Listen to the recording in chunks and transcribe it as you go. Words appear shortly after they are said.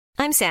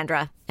I'm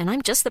Sandra, and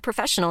I'm just the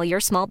professional your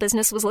small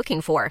business was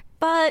looking for.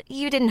 But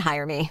you didn't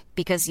hire me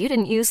because you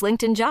didn't use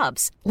LinkedIn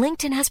Jobs.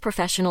 LinkedIn has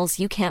professionals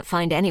you can't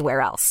find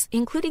anywhere else,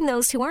 including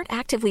those who aren't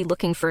actively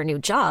looking for a new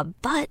job,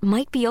 but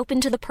might be open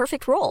to the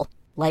perfect role,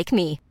 like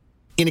me.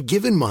 In a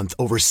given month,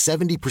 over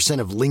 70%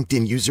 of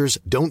LinkedIn users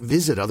don't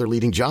visit other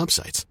leading job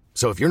sites.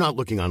 So if you're not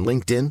looking on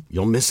LinkedIn,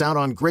 you'll miss out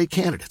on great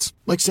candidates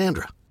like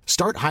Sandra.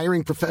 Start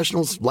hiring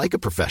professionals like a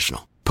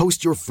professional.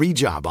 Post your free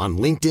job on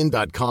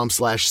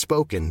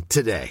linkedin.com/spoken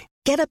today.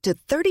 Get up to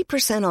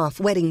 30%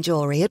 off wedding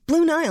jewelry at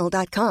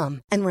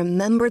BlueNile.com and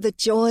remember the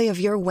joy of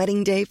your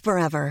wedding day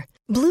forever.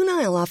 Blue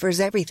Nile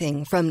offers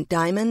everything from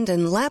diamond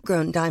and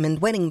lab-grown diamond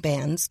wedding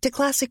bands to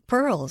classic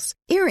pearls,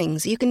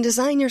 earrings you can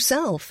design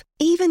yourself,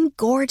 even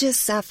gorgeous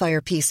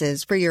sapphire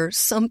pieces for your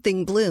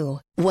something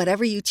blue.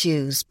 Whatever you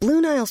choose,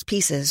 Blue Nile's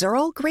pieces are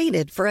all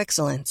graded for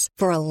excellence,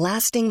 for a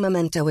lasting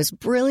memento as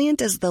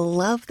brilliant as the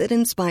love that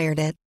inspired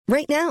it.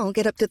 Right now,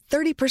 get up to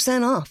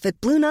 30% off at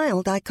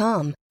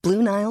BlueNile.com.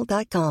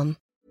 BlueNile.com.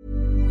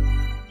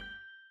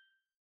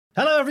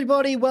 Hello,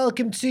 everybody.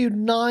 Welcome to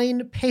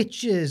 9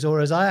 Pitches,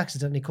 or as I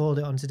accidentally called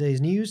it on today's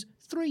news,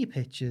 3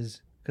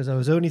 pitches, because I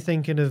was only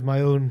thinking of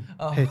my own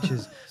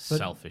pitches. But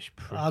selfish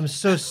prick. I'm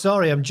so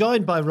sorry. I'm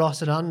joined by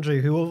Ross and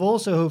Andrew, who have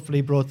also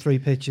hopefully brought 3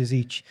 pitches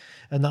each,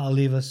 and that'll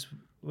leave us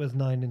with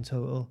 9 in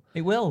total.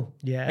 It will.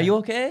 Yeah. Are you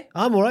okay?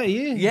 I'm all right. Are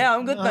you? Yeah,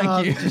 I'm good,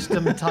 thank you.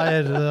 I'm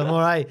tired. I'm all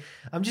right.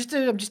 I'm just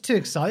too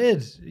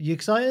excited. You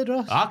excited,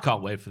 Ross? I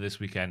can't wait for this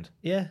weekend.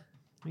 Yeah.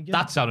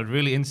 That sounded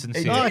really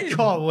insincere. I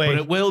can't wait. But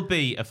it will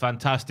be a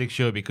fantastic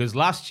show because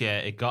last year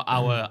it got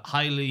our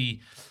highly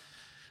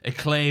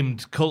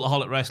acclaimed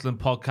Cultaholic Wrestling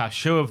podcast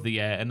show of the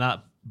year, and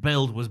that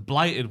build was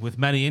blighted with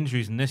many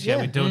injuries. And this year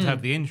we don't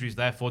have the injuries,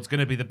 therefore it's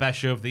going to be the best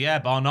show of the year,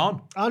 bar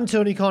none. And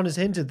Tony Khan has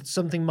hinted that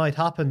something might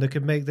happen that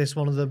could make this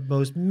one of the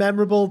most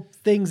memorable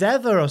things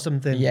ever or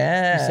something.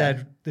 Yeah. He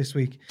said this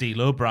week.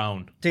 D'Lo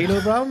Brown.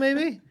 D'Lo Brown,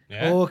 maybe?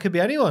 Yeah. Or it could be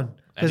anyone.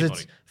 Because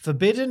it's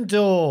Forbidden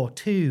Door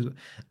 2.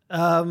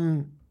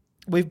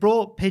 We've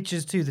brought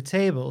pitches to the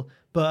table,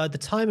 but at the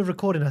time of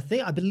recording,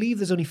 I believe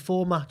there's only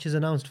 4 matches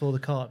announced for the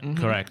card. Mm-hmm.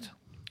 Correct.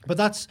 But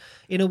that's,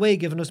 in a way,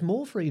 given us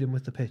more freedom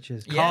with the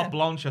pitches. Carte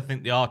blanche, I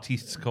think the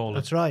artists call it.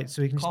 That's right,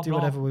 so we can just do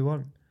whatever we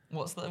want.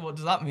 What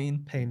does that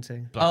mean?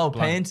 Painting.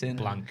 Painting.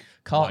 Blank.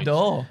 Carte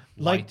d'or.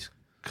 White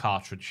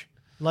cartridge.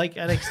 Like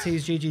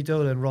NXT's Gigi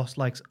Dolan, Ross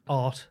likes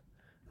art.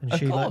 And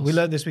Of we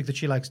learned this week that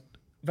she likes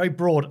very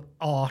broad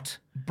art.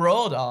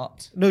 Broad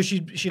art? No,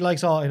 she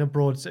likes art in a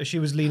broad... She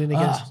was leaning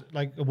against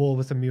like a wall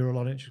with a mural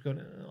on it. She's going...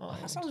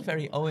 That sounds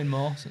very Owen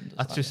Mawson.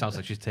 That just sounds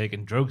like she's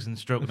taking drugs and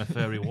stroking a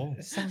furry wall.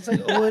 It sounds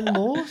like Owen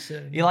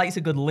Mawson. He likes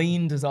a good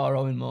lean, does our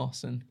Owen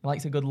Mawson. He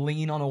likes a good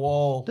lean on a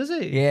wall. Does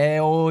he?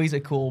 Yeah, he's a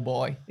cool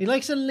boy. He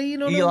likes a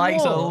lean on a wall? He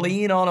likes a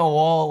lean on a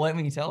wall, let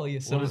me tell you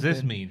something. What does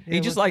this mean? He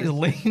just likes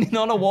leaning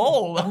on a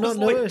wall. That's I've not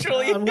noticed.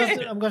 literally I'm going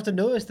it. to have to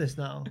notice this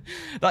now.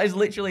 That is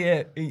literally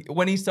it.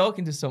 When he's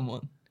talking to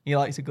someone, he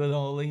likes a good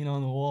old lean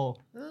on the wall.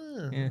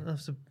 Yeah. I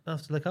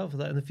have to look out for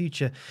that in the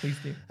future. Please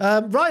do.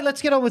 Right,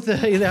 let's get on with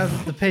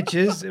the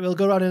pitches. We'll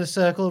go around in a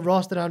circle,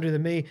 Ross, then Andrew,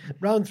 then me.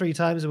 Round 3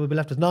 times, and we'll be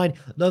left with 9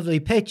 lovely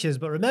pitches.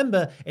 But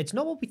remember, it's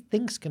not what we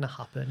think's going to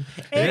happen.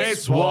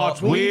 It's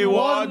what we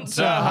want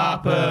to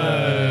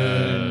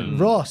happen.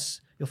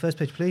 Ross, your first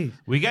pitch, please.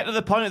 We get to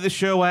the point of the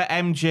show where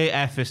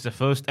MJF is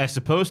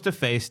supposed to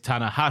face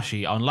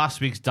Tanahashi. On last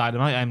week's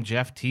Dynamite,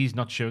 MJF teased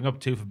not showing up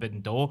to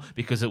Forbidden Door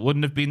because it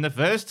wouldn't have been the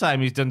first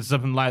time he's done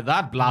something like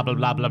that, blah, blah,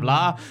 blah, blah,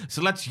 blah.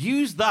 So let's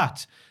use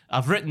that.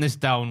 I've written this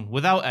down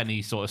without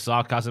any sort of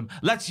sarcasm.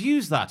 Let's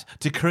use that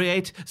to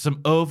create some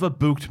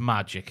overbooked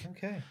magic.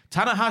 Okay.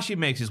 Tanahashi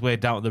makes his way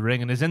down to the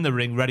ring and is in the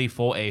ring ready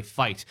for a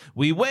fight.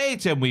 We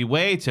wait and we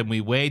wait and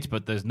we wait,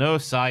 but there's no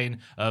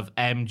sign of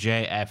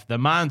MJF. The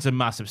man's a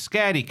massive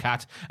scaredy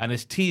cat and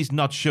is teased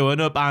not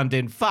showing up, and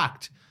in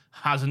fact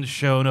hasn't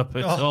shown up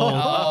at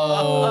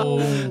all.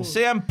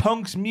 CM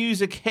Punk's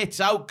music hits.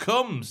 Out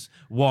comes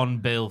One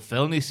Bill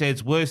Phil, and he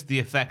says worse the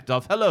effect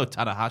of, "Hello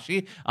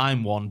Tanahashi,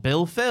 I'm One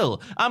Bill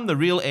Phil. I'm the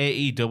real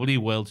AEW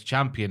World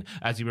Champion,"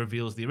 as he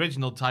reveals the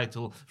original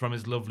title from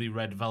his lovely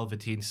red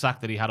velveteen sack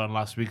that he had on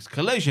last week's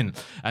Collision.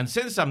 "And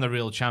since I'm the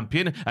real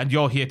champion, and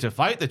you're here to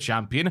fight the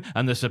champion,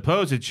 and the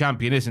supposed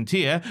champion isn't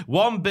here,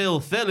 One Bill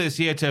Phil is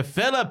here to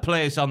fill a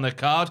place on the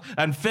card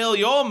and fill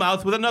your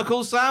mouth with a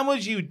knuckle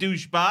sandwich, you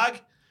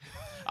douchebag."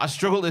 I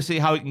struggle to see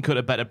how he can cut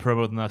a better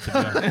promo than that, to be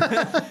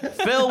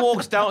honest. Phil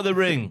walks down to the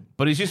ring,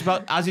 but he's just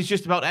about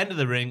to enter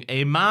the ring,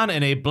 a man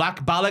in a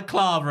black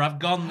balaclava. I've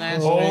gone there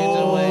straight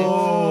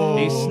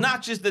away. He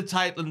snatches the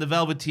title and the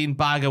velveteen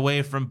bag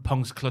away from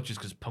Punk's clutches,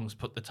 because Punk's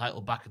put the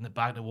title back in the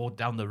bag to walk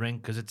down the ring,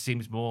 because it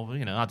seems more, I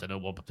don't know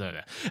what.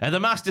 And the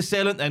master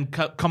assailant then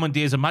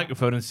commandeers a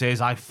microphone and says,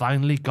 "I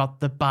finally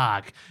got the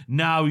bag.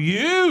 Now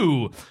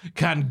you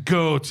can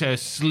go to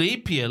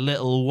sleep, you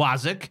little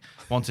wazzock."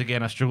 Once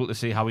again, I struggle to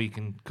see how he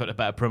can cut a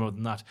better promo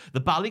than that. The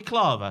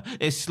balaclava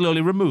is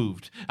slowly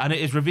removed, and it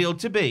is revealed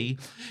to be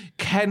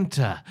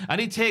Kenta.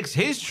 And he takes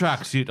his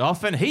tracksuit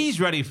off, and he's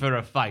ready for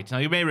a fight. Now,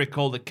 you may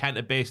recall that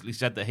Kenta basically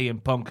said that he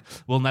and Punk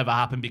will never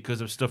happen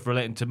because of stuff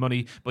relating to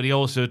money, but he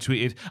also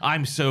tweeted,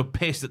 "I'm so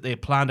pissed that they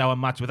planned our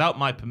match without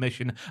my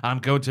permission. I'm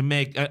going to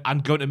make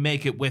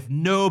it with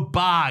no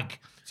bag."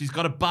 So he's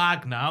got a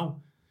bag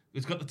now.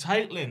 He's got the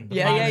title in. The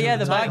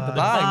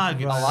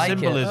bag. I like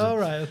symbolism. it. Oh,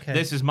 right, okay.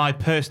 This is my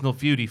personal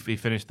feud, he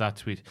finished that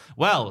tweet.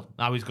 Well,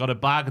 now he's got a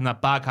bag, and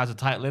that bag has a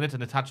title in it,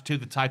 and attached to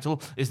the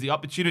title is the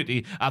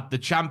opportunity at the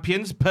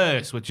champion's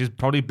purse, which is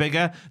probably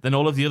bigger than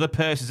all of the other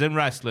purses in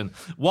wrestling.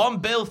 One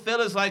Bill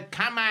Filler's like,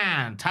 come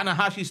on.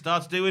 Tanahashi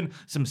starts doing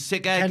some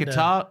sick air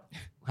guitar.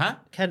 Huh?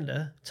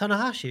 Kenda?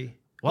 Tanahashi?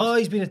 What? Oh,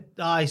 he's been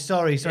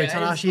sorry. Yeah,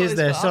 Tanahashi is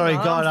there. Sorry,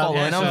 God.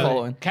 I'm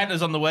following.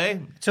 Kenta's on the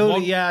way.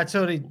 Totally.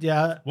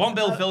 One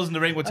Bill Phil's in the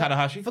ring with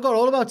Tanahashi. Forgot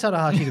all about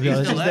Tanahashi, to be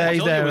honest.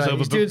 He's there. Right.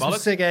 He's doing some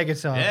sick air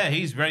guitar. Yeah,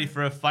 he's ready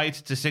for a fight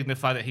to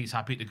signify that he's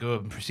happy to go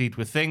and proceed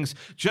with things.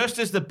 Just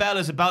as the bell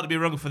is about to be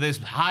rung for this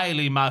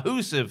highly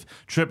mahoosive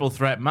triple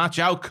threat match,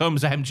 out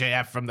comes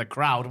MJF from the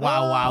crowd.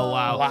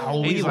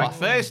 Wow. He's like,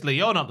 firstly,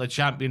 you're not the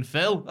champion,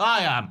 Phil.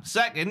 I am.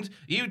 Second,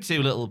 you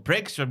two little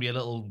pricks from your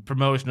little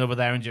promotion over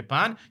there in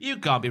Japan, you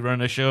can't be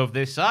running a show of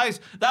this size.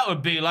 That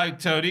would be like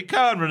Tony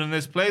Khan running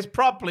this place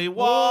properly.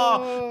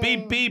 Whoa.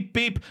 Beep, beep,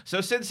 beep.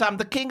 So since I'm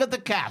the king of the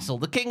castle,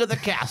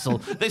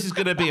 this is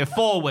going to be a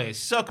four-way.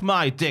 Suck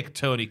my dick,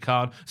 Tony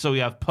Khan. So we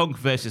have Punk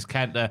versus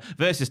Kenta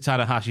versus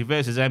Tanahashi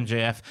versus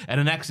MJF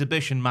and an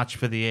exhibition match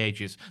for the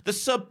ages. The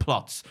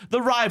subplots,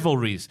 the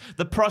rivalries,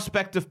 the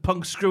prospect of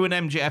Punk screwing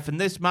MJF in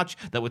this match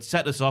that would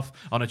set us off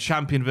on a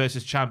champion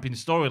versus champion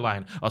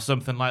storyline or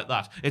something like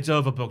that. It's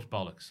overbooked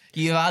bollocks.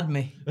 You had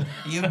me.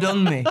 You've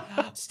done me.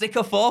 Stick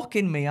a fork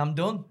in me, I'm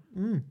done.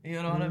 You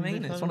know what I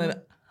mean? It's one of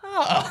the...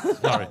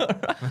 Sorry.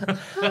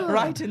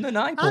 Right in the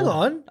night. Hang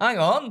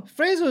on.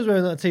 Fraser was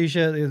wearing that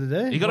t-shirt the other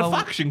day. You got a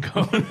faction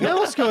going. Yeah,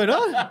 what's going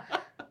on?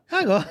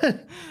 Hang on.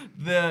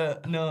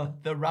 The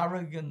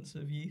arrogance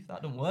of youth,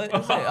 that don't work,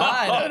 does it?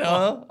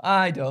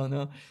 I don't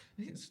know.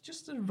 It's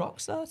just a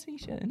Rockstar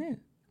t-shirt, isn't it?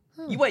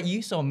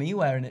 You saw me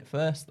wearing it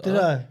first, though.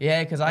 Did I?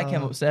 Yeah, because I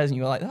came upstairs and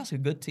you were like, that's a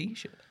good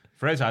t-shirt.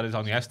 Fraser had it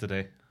on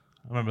yesterday.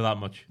 I remember that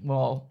much.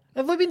 Well,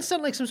 have we been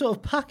sent like some sort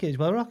of package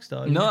by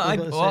Rockstar? No,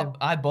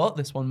 I bought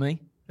this one,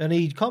 me. And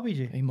he copied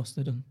you? He must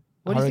have done.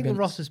 What do you think of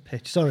Ross's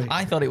pitch? Sorry.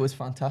 I thought it was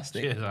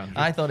fantastic. Cheers, Andrew.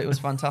 I thought it was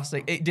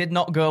fantastic. It did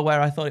not go where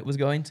I thought it was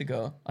going to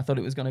go. I thought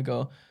it was going to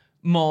go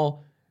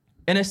more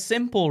in a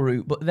simple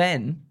route, but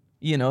then,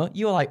 you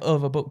were like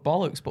overbooked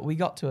bollocks, but we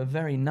got to a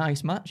very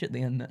nice match at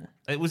the end there.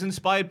 It was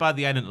inspired by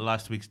the ending of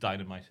last week's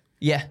Dynamite.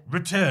 Yeah.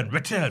 Return.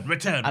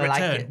 I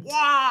like it.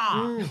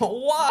 Wow.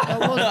 Wow. It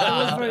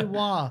was very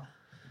wow.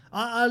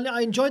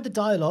 I enjoyed the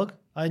dialogue.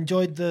 I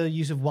enjoyed the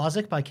use of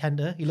wazik by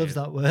Kenda. He loves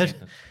that word.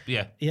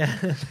 Yeah. Yeah.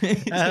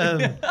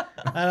 And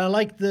I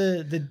like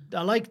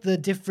the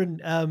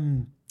different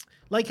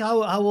like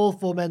how all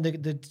four men,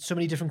 the so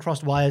many different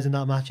crossed wires in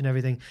that match and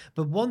everything.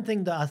 But one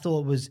thing that I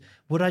thought was,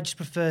 would I just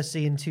prefer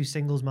seeing two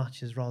singles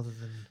matches rather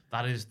than...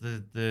 That is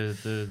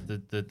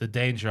the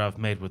danger I've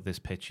made with this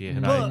pitch here.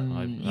 And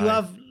But you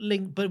have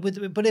link,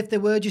 but if there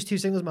were just two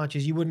singles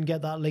matches, you wouldn't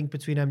get that link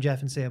between MJF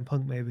and CM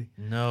Punk, maybe.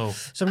 No.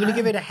 So I'm going to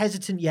give it a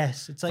hesitant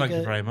yes. It's like Thank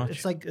you very much.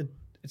 It's like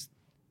it's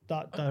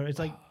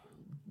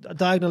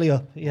diagonally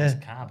up. Yeah.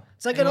 Cab.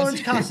 It's like an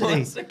Orange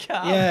Cassidy. It's a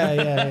cab.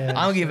 Yeah.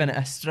 I'm giving it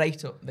a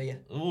straight up beer.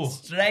 Ooh.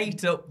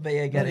 Straight up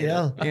beer, get Bloody it?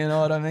 hell. You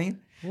know what I mean?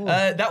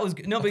 That was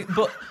no,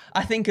 but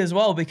I think as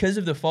well, because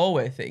of the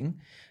four-way thing,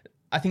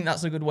 I think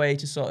that's a good way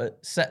to sort of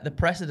set the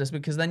precedence,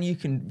 because then you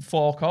can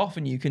fork off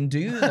and you can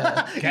do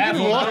the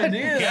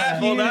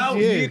Careful now.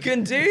 You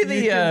can do the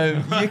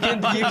you can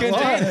do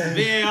VAR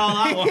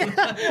that one.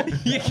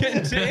 you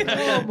can do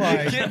Oh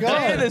my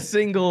God. do the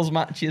singles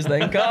matches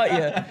then, can't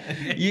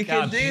you? You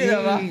can do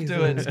them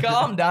afterwards.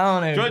 Calm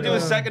down. Do you want to do a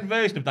second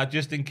version of that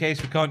just in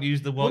case we can't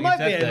use the We what you might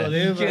be said able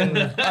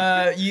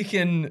there? to, You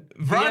can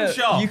Branch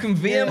off. You can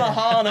veer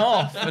Mahan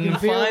off and can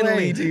veer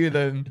finally away. do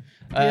them.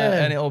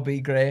 Yeah. And it'll be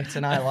great,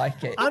 and I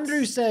like it.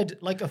 Andrew said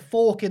like a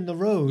fork in the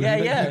road. Yeah,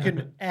 that yeah. You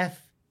can F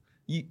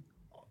You,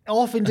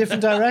 off in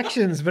different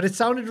directions, but it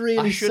sounded I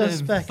really should have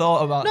suspect.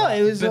 thought about No, that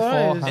it was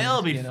alright. beforehand.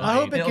 It'll be you know. fine. I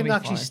hope it It'll can be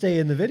actually fine. stay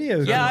in the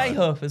video. Yeah, I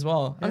hope as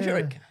well. I'm sure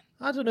Yeah. it can.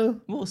 I don't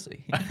know. We'll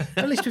see.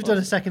 At least we've done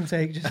a second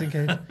take just in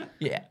case.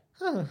 Yeah.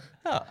 Oh.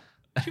 Oh.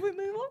 Should we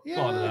move on?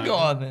 Yeah. Go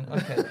on then.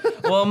 Okay.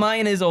 Well,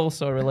 mine is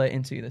also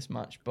relating to this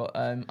match, but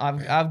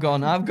I've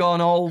gone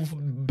all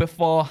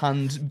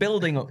beforehand,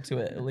 building up to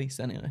it at least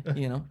anyway.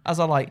 As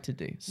I like to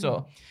do.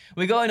 So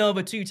we're going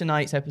over to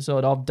tonight's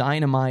episode of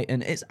Dynamite,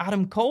 and it's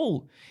Adam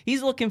Cole.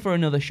 He's looking for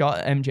another shot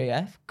at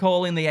MJF,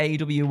 calling the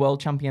AEW World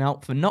Champion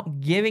out for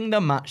not giving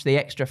the match the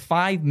extra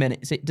 5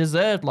 minutes it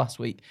deserved last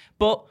week.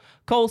 But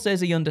Cole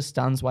says he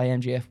understands why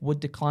MJF would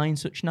decline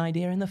such an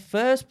idea in the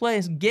first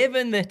place,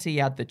 given that he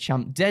had the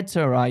champ dead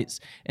to rights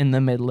in the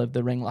middle of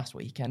the ring last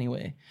week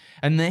anyway.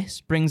 And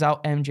this brings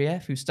out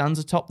MJF, who stands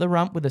atop the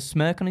ramp with a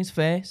smirk on his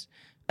face,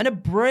 and a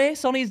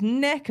brace on his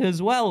neck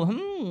as well.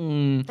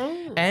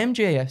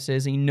 MJF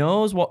says he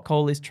knows what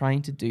Cole is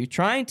trying to do,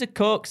 trying to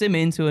coax him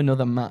into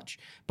another match.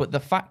 But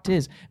the fact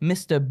is,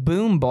 Mr.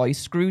 Boomboy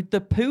screwed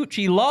the pooch.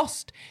 He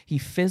lost. He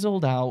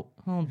fizzled out.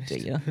 Oh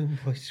dear.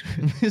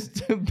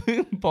 Mr.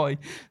 Boomboy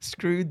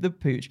screwed the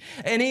pooch.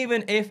 And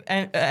even if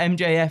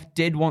MJF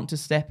did want to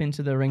step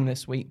into the ring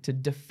this week to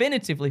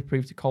definitively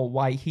prove to Cole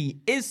why he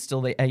is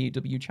still the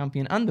AEW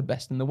champion and the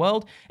best in the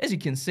world, as you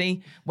can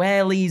see,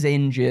 well, he's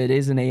injured,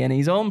 isn't he? And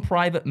his own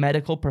private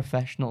medical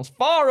professionals,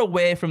 far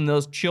away from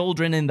those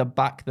children in the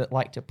back that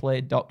like to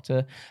play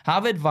doctor,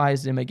 have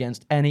advised him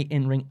against any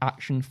in-ring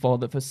action for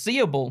the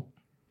foreseeable.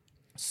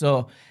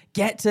 So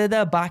get to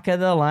the back of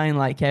the line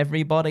like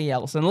everybody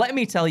else. And let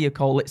me tell you,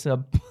 Cole, it's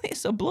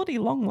a bloody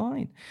long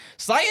line.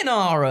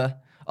 Sayonara.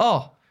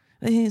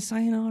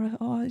 Sayonara.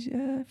 Oh,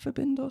 yeah,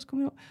 Forbidden Door's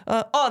coming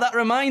up. That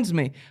reminds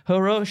me.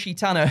 Hiroshi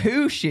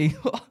Tanahashi.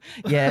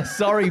 Yeah,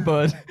 sorry,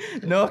 bud.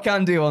 No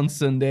can do on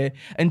Sunday.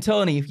 And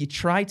Tony, if you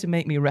try to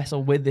make me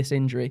wrestle with this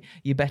injury,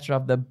 you better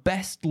have the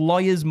best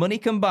lawyers money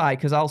can buy,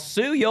 because I'll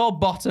sue your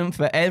bottom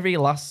for every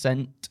last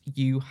cent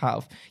you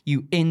have.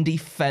 You indie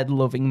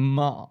fed-loving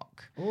mark.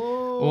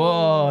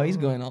 Whoa, he's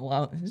going all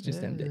out. It's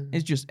just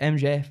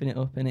MJFing it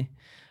up, isn't he?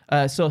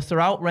 So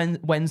throughout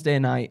Wednesday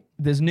night,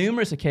 there's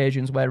numerous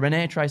occasions where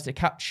Renee tries to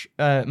catch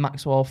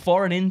Maxwell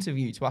for an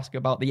interview to ask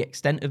about the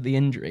extent of the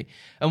injury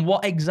and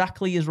what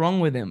exactly is wrong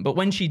with him. But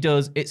when she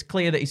does, it's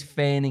clear that he's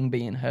feigning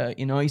being hurt.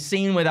 You know, he's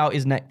seen without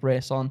his neck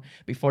brace on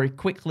before he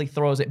quickly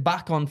throws it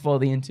back on for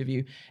the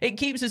interview. It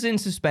keeps us in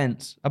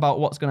suspense about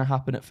what's going to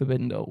happen at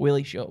Forbidden Door. Will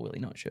he show? Will he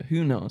not show?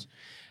 Who knows?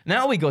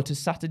 Now we go to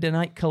Saturday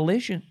Night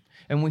Collision.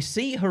 And we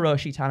see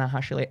Hiroshi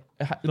Tanahashi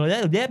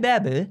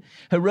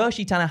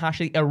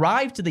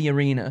arrive to the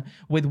arena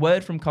with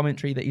word from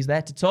commentary that he's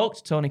there to talk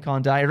to Tony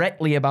Khan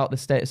directly about the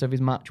status of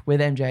his match with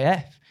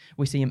MJF.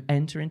 We see him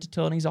enter into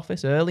Tony's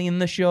office early in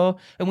the show,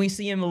 and we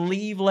see him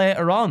leave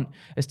later on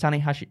as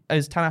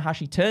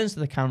Tanahashi turns to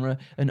the camera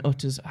and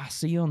utters, "I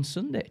see you on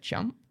Sunday,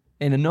 champ,"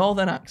 in a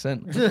northern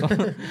accent.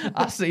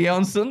 "I see you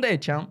on Sunday,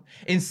 champ,"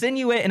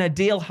 insinuating a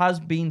deal has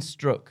been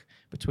struck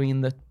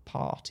between the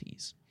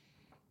parties.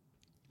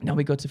 Now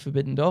we go to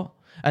Forbidden Door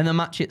and the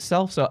match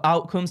itself. So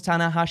out comes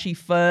Tanahashi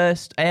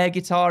first, air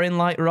guitar in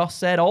like Ross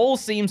said, all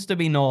seems to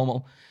be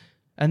normal.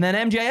 And then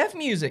MJF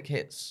music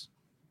hits.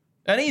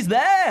 And he's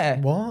there.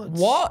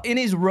 What? In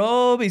his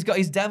robe. He's got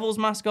his devil's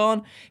mask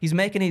on. He's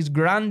making his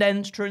grand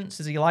entrance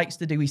as he likes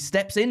to do. He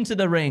steps into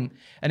the ring.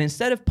 And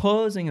instead of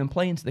posing and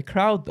playing to the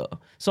crowd,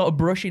 though, sort of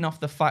brushing off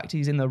the fact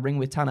he's in the ring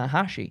with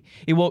Tanahashi,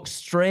 he walks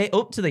straight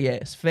up to the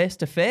ace, face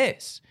to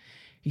face.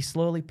 He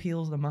slowly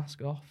peels the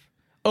mask off,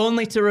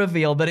 only to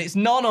reveal that it's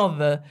none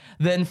other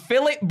than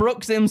Phillip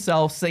Brooks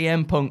himself,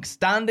 CM Punk,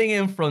 standing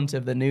in front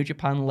of the New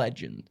Japan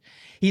legend.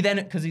 He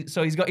then,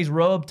 he's got his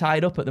robe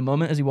tied up at the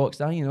moment as he walks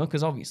down, you know,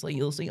 because obviously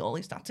you'll see all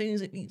his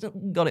tattoos. He's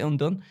got it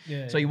undone.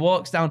 Yeah, so he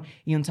walks down,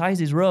 he unties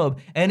his robe,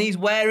 and he's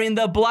wearing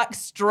the black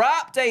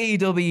strapped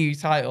AEW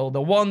title,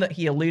 the one that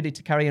he alluded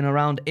to carrying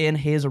around in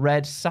his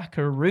red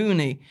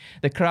Sakaruni.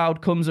 The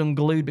crowd comes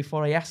unglued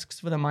before he asks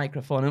for the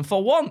microphone, and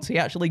for once, he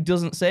actually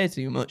doesn't say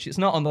too much. It's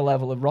not on the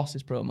level of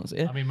Ross's promos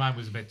here. I mean, mine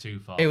was a bit too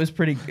far. It was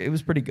pretty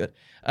good.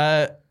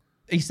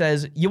 He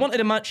says, "You wanted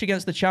a match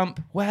against the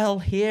champ? Well,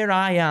 here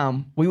I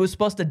am. We were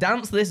supposed to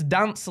dance this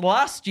dance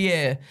last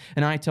year.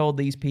 And I told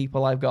these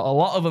people I've got a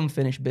lot of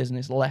unfinished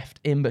business left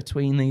in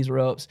between these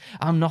ropes.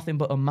 I'm nothing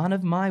but a man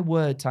of my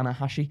word,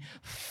 Tanahashi.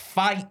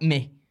 Fight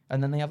me."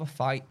 And then they have a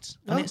fight.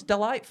 And it's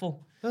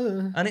delightful.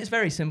 And it's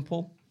very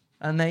simple.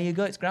 And there you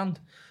go. It's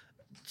grand.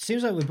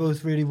 Seems like we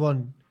both really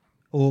want,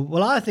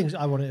 I think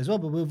I want it as well,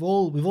 but we've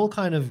all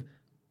kind of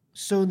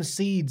sown the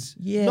seeds,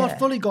 not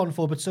fully gone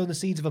for, but sown the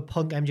seeds of a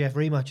Punk MJF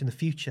rematch in the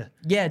future.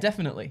 Yeah,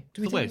 definitely.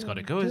 The way it's got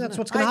to go, isn't that's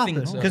what's going to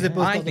happen? Because they've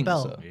both got the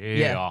belt. So.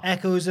 Yeah.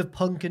 Echoes of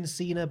Punk and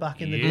Cena back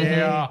in the day.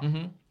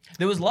 Mm-hmm.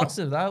 There was lots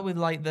of that with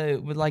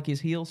his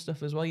heel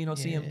stuff as well. You know,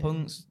 CM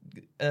Punk's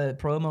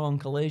promo on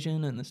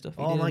Collision and the stuff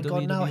he did. Oh my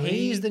God! WWE. Now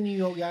he's the New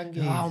York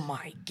Yankees. Oh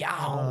my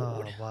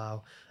God!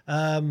 Oh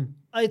wow!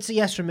 It's a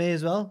yes from me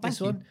as well. This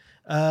one.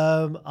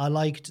 I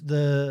liked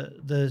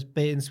the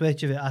bait and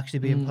switch of it actually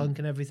being Punk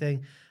and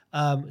everything.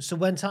 So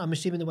I'm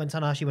assuming that when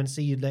Tanahashi went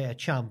 "see you later,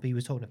 champ," he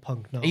was talking to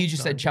Punk. He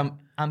just said champ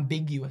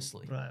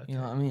ambiguously. Right, okay. You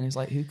know what I mean? It's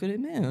like, who could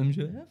it be?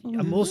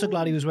 I'm also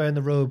glad he was wearing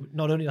the robe,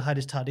 not only to hide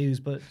his tattoos,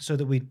 but so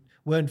that we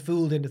weren't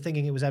fooled into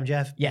thinking it was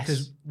MJF. Yes.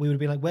 Because we would have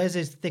been like, where's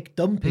his thick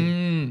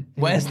dumpy?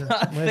 Where's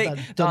that thick?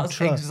 That's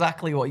truck?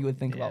 Exactly what you would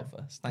think about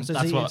first. Thanks. So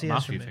that's what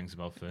Matthew thinks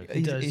about first.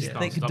 He does, He's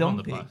thick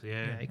dumpy.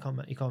 Yeah, he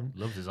can't.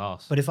 Loves his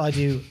arse. But if I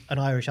do an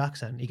Irish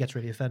accent, he gets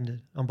really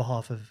offended on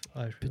behalf of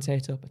Irish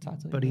potato.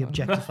 But he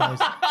objectifies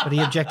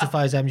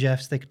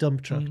MJF's thick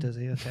dump truck, does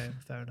he? Okay,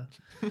 fair enough.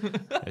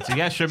 It's a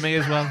yes from me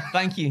as well.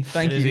 Thank you.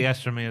 It is a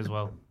yes from me as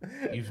well.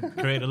 You've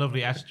created a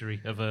lovely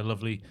estuary of a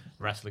lovely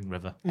wrestling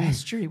river.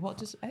 Estuary? What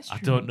does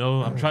estuary I don't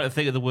know. I'm trying to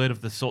think of the word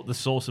of the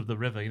source of the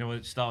river. You know, when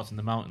it starts in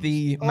the mountains.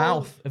 The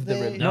mouth of the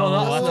river. No,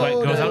 that's why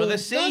it goes out of the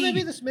sea.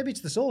 No, maybe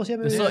it's the source. Yeah,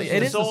 maybe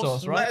It is the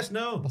source, right? Let us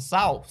know. The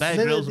south. Bear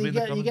So Grylls will be you, in the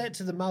get, you comments. get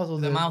to the mouth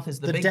of The mouth is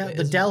the big bit, the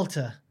isn't it?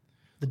 delta.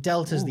 The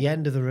delta's the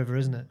end of the river,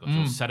 isn't it? Got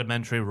some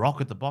sedimentary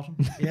rock at the bottom.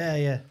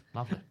 Yeah.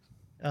 Lovely.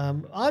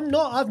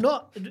 I've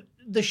not.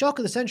 The shock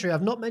of the century.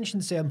 I've not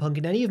mentioned CM Punk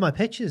in any of my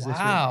pitches this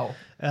Wow.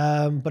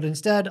 week. But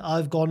instead,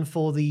 I've gone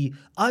for the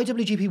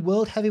IWGP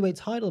World Heavyweight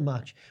Title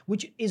match,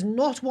 which is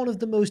not one of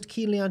the most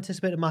keenly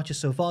anticipated matches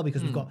so far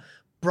because we've got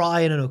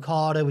Bryan and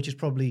Okada, which is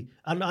probably,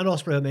 and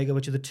Ospreay Omega,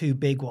 which are the two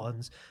big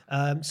ones.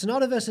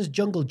 Sonata versus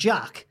Jungle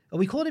Jack. Are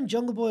we calling him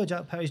Jungle Boy or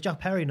Jack Perry? Is Jack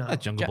Perry now?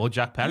 Jungle Boy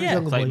Jack Perry. Yeah. It's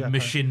Jungle Boy like Jack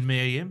Machine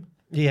Mayhem.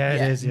 Yeah,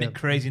 it is. Yeah.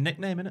 Crazy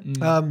nickname,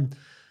 innit?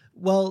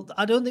 Well,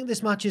 I don't think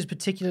this match is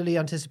particularly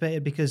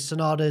anticipated because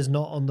Sonata is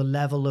not on the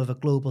level of a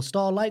global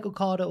star like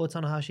Okada or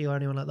Tanahashi or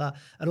anyone like that.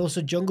 And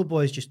also Jungle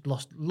Boy has just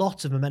lost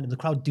lots of momentum. The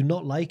crowd do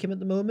not like him at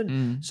the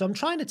moment. So I'm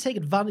trying to take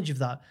advantage of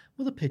that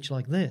with a pitch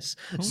like this.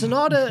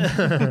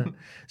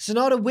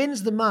 Sonata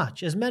wins the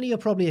match, as many are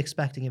probably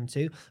expecting him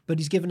to, but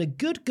he's given a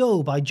good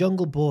go by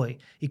Jungle Boy.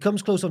 He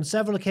comes close on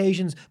several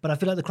occasions, but I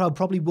feel like the crowd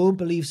probably won't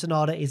believe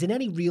Sonata is in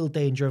any real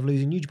danger of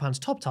losing New Japan's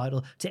top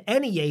title to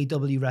any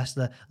AEW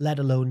wrestler, let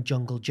alone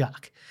Jungle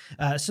Jack.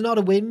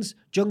 Sonata wins,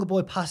 Jungle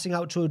Boy passing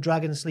out to a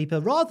Dragon Sleeper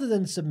rather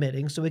than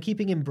submitting, so we're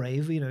keeping him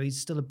brave. You know, he's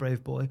still a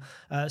brave boy.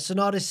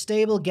 Sonata's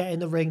stable get in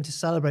the ring to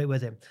celebrate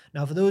with him.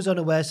 Now, for those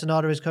unaware,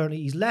 Sonata is currently,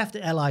 he's left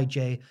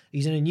LIJ.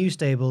 He's in a new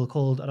stable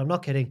called, and I'm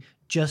not kidding,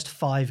 Just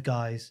Five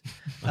Guys.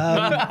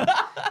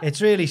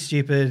 It's really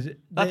stupid.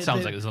 That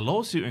sounds like there's a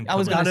lawsuit in. I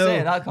was going to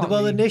say that can't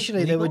Well, be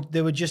initially legal.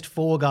 they were just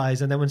four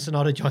guys, and then when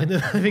Sonata joined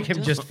them, they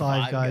became just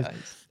five five guys.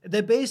 guys.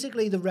 They're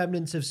basically the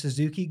remnants of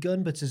Suzuki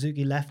Gun, but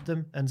Suzuki left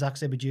them, and Zack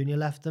Sabre Jr.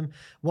 left them.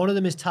 One of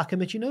them is Taka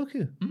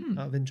Michinoku,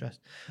 out of interest.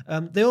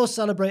 They all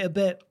celebrate a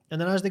bit, and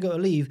then as they go to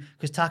leave,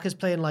 because Taka's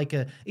playing like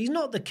he's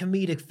not the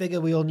comedic figure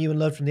we all knew and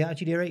loved from the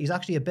Attitude Era. He's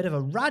actually a bit of a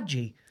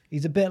Raji.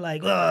 He's a bit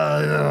like,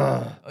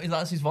 Oh,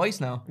 that's his voice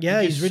now.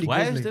 yeah, He he's really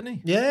swears, grizzly. didn't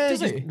he? Yeah,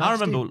 Does he's he? I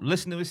nasty. remember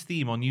listening to his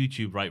theme on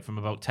YouTube, right, from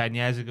about 10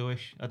 years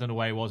ago-ish. I don't know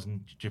where he was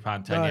in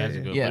Japan 10 years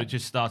ago, Yeah. but it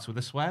just starts with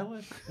a swear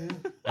word.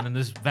 And then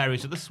there's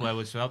various other swear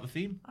words throughout the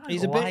theme.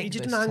 He's a bit, he's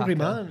just an angry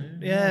man.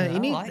 Yeah, he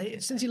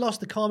needs, since he lost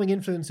the calming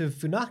influence of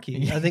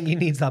Funaki, I think he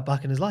needs that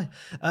back in his life.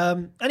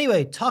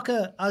 Anyway,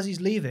 Taka, as he's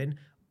leaving,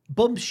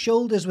 bumps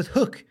shoulders with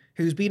Hook,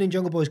 who's been in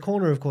Jungle Boy's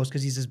corner, of course,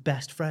 because he's his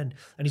best friend.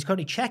 And he's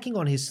currently checking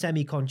on his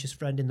semi-conscious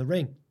friend in the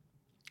ring.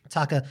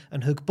 Taka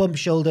and Hook bump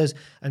shoulders,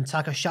 and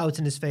Taka shouts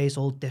in his face,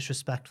 all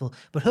disrespectful.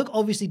 But Hook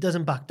obviously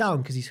doesn't back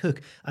down because he's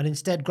Hook, and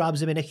instead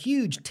grabs him in a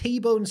huge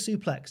T-bone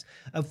suplex.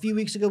 A few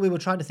weeks ago, we were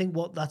trying to think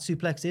what that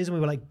suplex is, and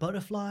we were like,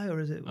 butterfly, or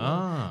is it?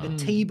 A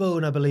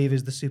T-bone, I believe,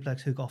 is the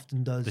suplex Hook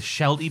often does. The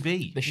Shelty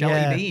B. The Shelly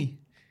Yeah. B.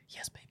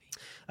 Yes, baby.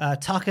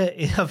 Taka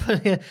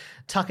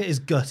is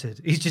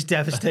gutted. He's just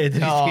devastated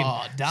that he's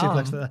been damn. suplexed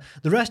like that.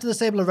 The rest of the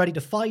stable are ready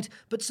to fight,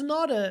 but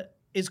Sonata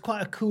is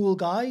quite a cool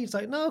guy. He's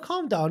like, no,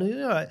 calm down.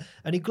 All right.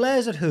 And he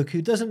glares at Hook,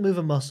 who doesn't move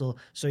a muscle.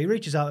 So he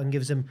reaches out and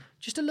gives him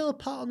just a little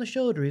pat on the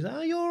shoulder. He's like,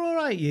 oh, you're all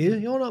right, you.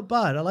 You're not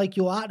bad. I like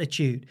your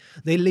attitude.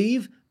 They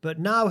leave, but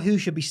now who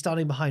should be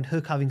standing behind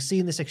Hook, having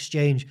seen this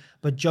exchange,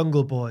 but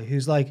Jungle Boy,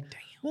 who's like,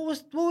 what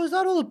was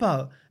that all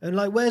about? And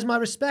like, where's my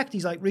respect?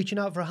 He's like reaching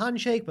out for a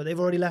handshake, but they've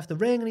already left the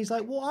ring. And he's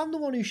like, well, I'm the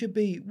one who should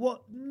be.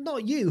 What?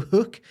 Not you,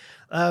 Hook.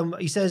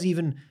 He says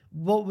even,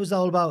 what was that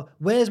all about?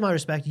 Where's my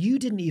respect? You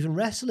didn't even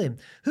wrestle him.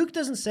 Hook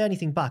doesn't say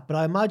anything back, but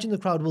I imagine the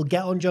crowd will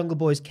get on Jungle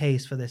Boy's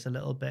case for this a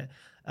little bit.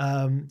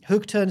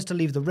 Hook turns to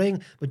leave the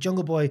ring, but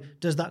Jungle Boy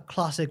does that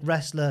classic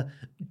wrestler,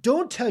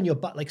 don't turn your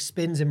back, like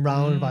spins him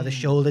round by the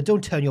shoulder.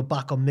 Don't turn your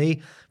back on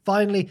me.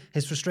 Finally,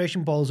 his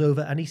frustration boils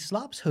over and he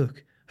slaps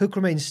Hook. Hook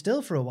remains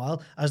still for a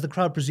while as the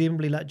crowd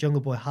presumably let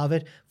Jungle Boy have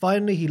it.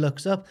 Finally, he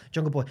looks up.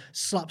 Jungle Boy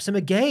slaps him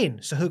again.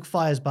 So Hook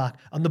fires back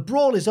and the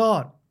brawl is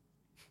on.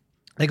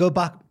 They go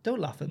back. Don't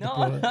laugh at the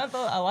brawl. I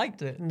thought I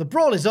liked it. And the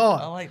brawl is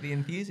on. I like the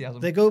enthusiasm.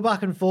 They go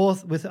back and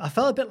forth with, I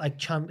felt a bit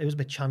like it was a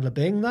bit Chandler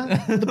Bing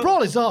there. The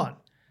brawl is on.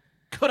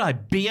 Could I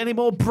be any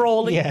more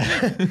brawly?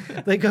 Yeah.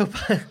 They go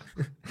back.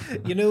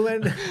 You know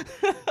when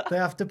they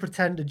have to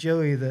pretend to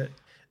Joey that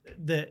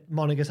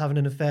Monica's having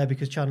an affair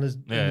because Chandler's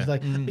he's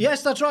like,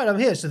 yes, that's right, I'm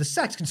here, so the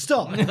sex can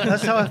stop.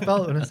 That's how I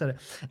felt when I said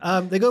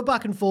it. They go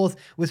back and forth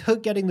with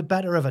Hook getting the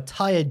better of a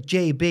tired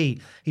JB.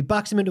 He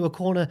backs him into a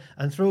corner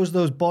and throws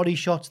those body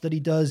shots that he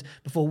does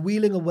before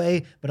wheeling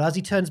away, but as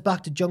he turns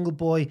back to Jungle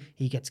Boy,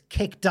 he gets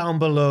kicked down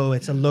below.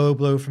 It's a low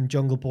blow from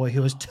Jungle Boy,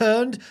 who has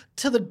turned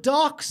to the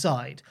dark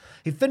side.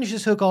 He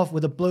finishes Hook off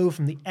with a blow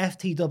from the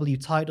FTW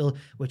title,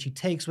 which he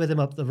takes with him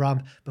up the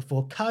ramp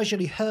before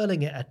casually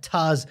hurling it at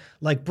Taz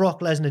like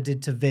Brock Lesnar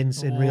did to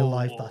Vince in real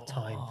life that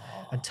time.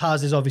 And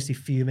Taz is obviously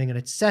fuming, and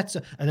it sets,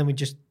 and then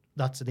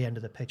that's at the end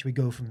of the pitch. We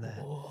go from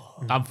there.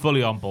 I'm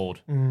fully on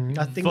board.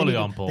 I think Fully they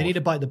on board. They need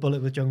to bite the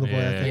bullet with Jungle Boy.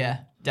 I think.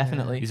 Yeah,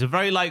 definitely. He's a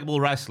very likable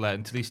wrestler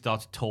until he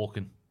starts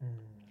talking.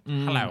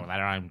 Hello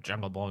there, I'm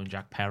Jungle Boy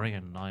Jack Perry,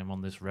 and I'm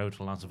on this road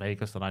to Las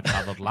Vegas that I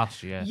travelled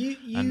last year.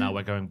 And now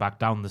we're going back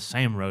down the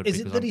same road.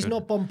 Is it that he's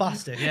not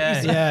bombastic?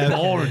 Yeah,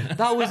 boring.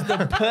 That was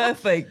the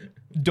perfect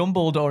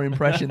Dumbledore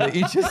impression that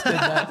you just did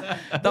there.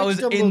 That was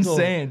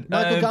insane.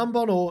 Michael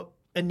Gambon or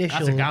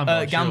initial? That's a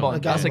Gambon.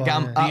 Gambon. That's a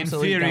Gambon. The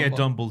inferior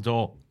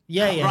Dumbledore.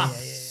 Yeah.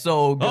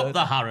 So good. Up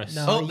the Harris.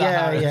 No, Up the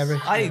Harris.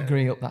 Rich, I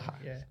agree, up the Harris.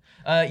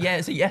 Yeah.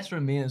 It's a yes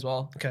from me as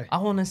well. Okay. I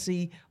want to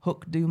see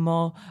Hook do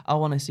more. I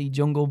want to see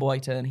Jungle Boy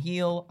turn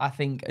heel. I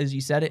think, as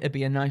you said, it'd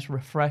be a nice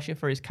refresher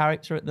for his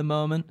character at the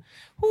moment.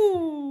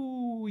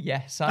 Ooh,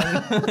 yes.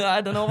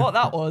 I don't know what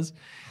that was.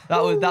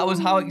 That was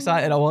how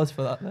excited I was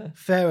for that there.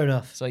 Fair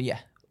enough. So yeah,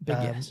 big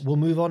yes. We'll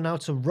move on now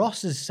to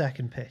Ross's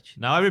second pitch.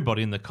 Now,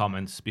 everybody in the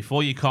comments,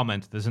 before you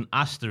comment, there's an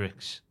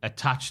asterisk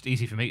attached,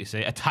 easy for me to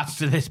say, attached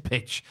to this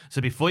pitch.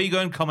 So before you go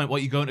and comment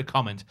what you're going to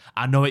comment,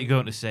 I know what you're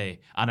going to say,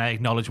 and I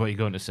acknowledge what you're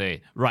going to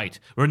say. Right,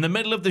 we're in the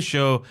middle of the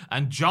show,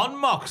 and John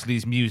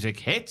Moxley's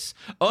music hits.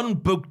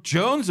 Unbooked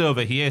Jones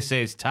over here,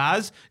 says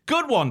Taz.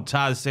 Good one,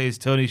 Taz, says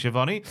Tony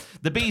Schiavone.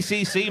 The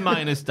BCC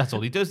minus, that's all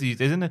he does these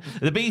days, isn't it?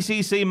 The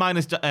BCC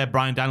minus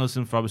Brian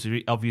Danielson, for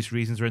obvious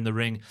reasons, are in the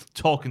ring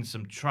talking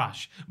some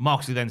trash.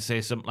 Moxley then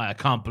says something like, I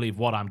can't believe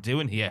what I'm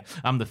doing here.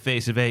 I'm the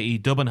face of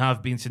AEW and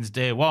have been since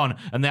day one,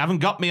 and they haven't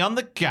got me on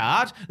the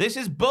card. This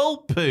is bull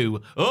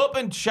poo.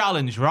 Open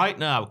challenge right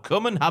now.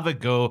 Come and have a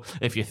go.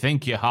 If you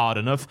think you're hard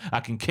enough, I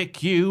can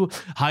kick you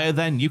higher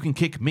than you can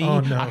kick me. Oh,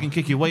 no. I can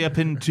kick you way up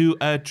into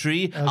a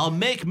tree. I'll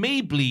make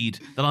me bleed,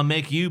 then I'll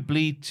make you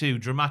bleed too.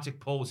 Dramatic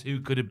pause. Who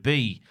could it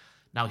be?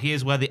 Now,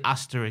 here's where the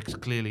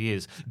asterisk clearly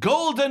is.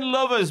 Golden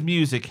Lovers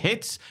music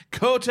hits.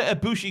 Kota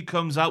Ibushi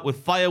comes out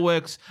with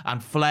fireworks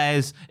and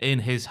flares in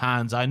his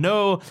hands. I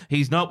know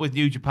he's not with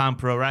New Japan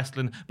Pro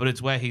Wrestling, but it's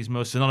where he's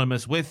most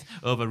synonymous with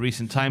over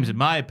recent times, in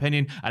my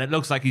opinion, and it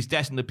looks like he's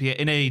destined to appear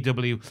in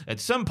AEW at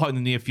some point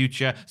in the near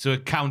future, so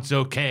it counts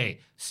okay.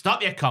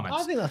 Stop your comments.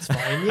 I think that's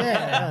fine.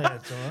 Yeah,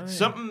 that's all right.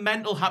 Something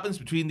mental happens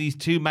between these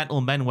two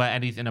mental men where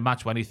in a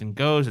match where anything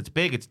goes. It's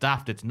big, it's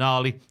daft, it's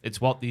gnarly.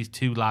 It's what these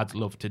two lads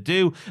love to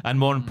do. And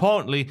more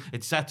importantly,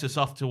 it sets us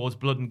off towards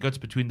blood and guts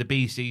between the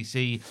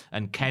BCC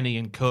and Kenny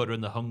and Kota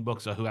and the Hung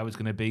Bucks, or whoever's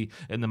going to be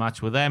in the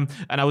match with them.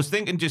 And I was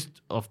thinking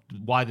just of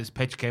why this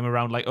pitch came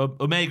around, like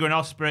Omega and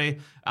Ospreay,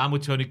 and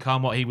with Tony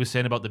Khan, what he was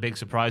saying about the big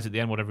surprise at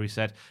the end, whatever he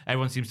said.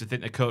 Everyone seems to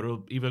think that Kota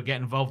will either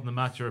get involved in the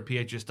match or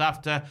appear just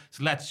after.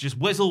 So let's just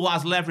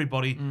whizzle-wazzle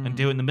everybody and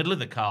do it in the middle of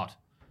the card.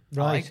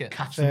 Right. I like it.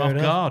 Catch Fair them off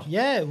enough. guard.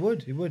 Yeah, it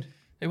would. It would.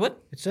 It would.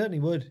 It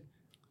certainly would.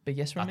 Big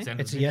yes from me.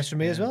 It's a yes from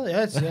me as well.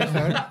 Yeah, it's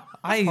fair enough.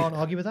 I can't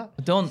argue with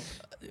that. Don't,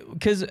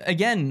 because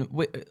again,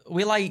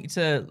 we like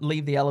to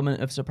leave the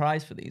element of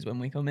surprise for these when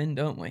we come in,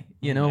 don't we?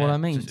 You know what I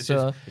mean? It's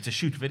a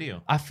shoot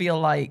video. I feel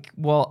like,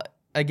 well,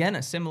 again,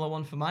 a similar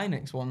one for my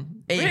next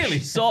one. Really?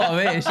 Sort of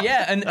is,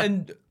 yeah.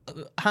 And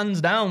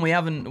hands down,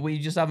 we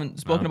just haven't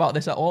spoken about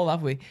this at all,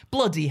 have we?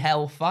 Bloody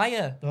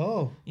hellfire.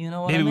 Oh. You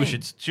know what Maybe I mean? we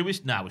should we?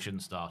 Nah, we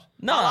shouldn't start.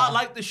 No. I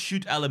like the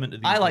shoot element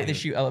of these. I like the videos.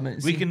 shoot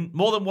element. We See, can,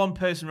 more than one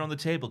person around the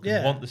table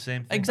can want the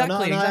same thing.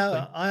 Exactly.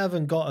 I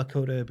haven't got a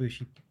Kota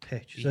Ibushi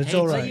pitch, so it's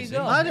all There right. you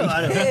go. I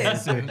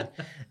Yes. don't.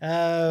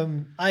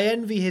 I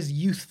envy his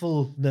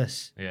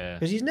youthfulness. Yeah.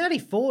 Because he's nearly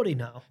 40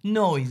 now.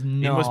 No, he's He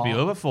not. must be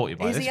over 40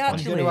 by Is this he point. I'm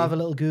actually? going to have a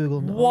little Google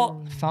now.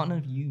 What fountain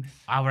of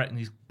youth? I reckon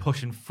he's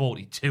pushing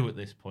 42 at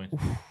this point.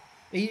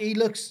 He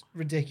looks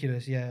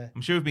ridiculous, yeah.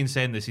 I'm sure we've been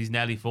saying this, he's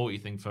nearly 40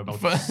 thing for about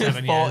For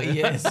 7 40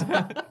 years. years.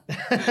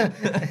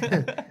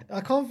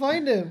 I can't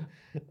find him.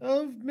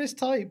 I've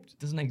mistyped.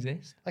 Doesn't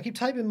exist. I keep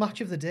typing match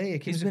of the day. It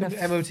keeps been a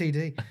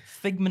MOTD.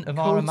 Figment of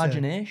our Kota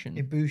imagination.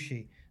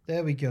 Ibushi.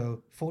 There we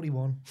go.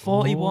 41.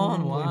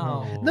 41,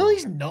 wow. No,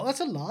 he's not. That's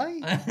a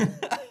lie.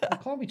 That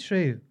can't be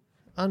true.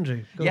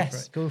 Andrew, go for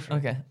it. Go for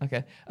it.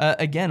 Okay.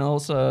 Again,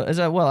 also, as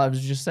I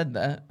was just said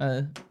there,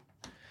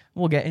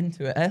 we'll get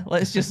into it, eh?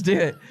 Let's just do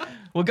it.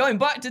 We're going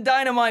back to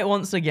Dynamite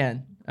once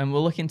again, and we're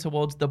looking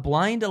towards the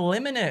Blind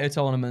Eliminator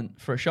tournament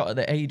for a shot at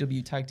the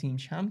AEW Tag Team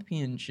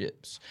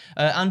Championships.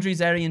 Andrew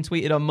Zarian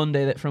tweeted on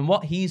Monday that from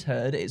what he's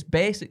heard, it's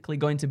basically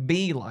going to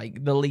be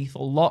like the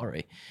Lethal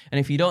Lottery. And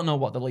if you don't know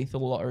what the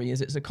Lethal Lottery is,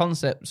 it's a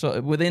concept sort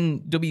of within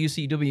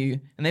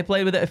WCW, and they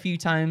played with it a few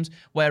times,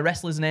 where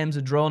wrestlers' names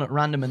are drawn at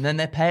random, and then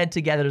they're paired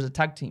together as a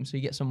tag team, so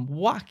you get some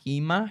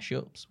wacky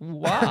mashups.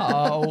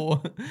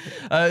 Wow.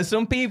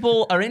 Some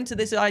people are into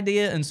this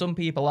idea, and some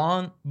people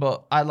aren't,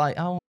 but I like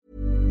how...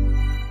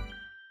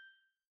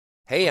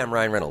 Hey, I'm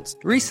Ryan Reynolds.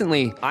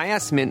 Recently, I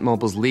asked Mint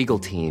Mobile's legal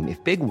team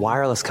if big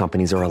wireless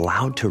companies are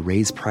allowed to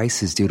raise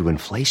prices due to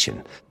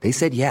inflation. They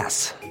said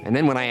yes. And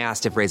then when I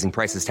asked if raising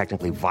prices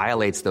technically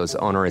violates those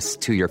onerous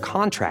 2-year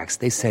contracts,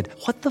 they said,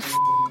 "What the f***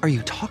 are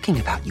you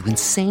talking about, you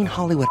insane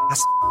Hollywood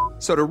ass?"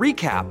 So to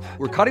recap,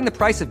 we're cutting the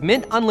price of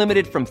Mint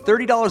Unlimited from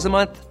 $30 a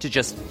month to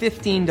just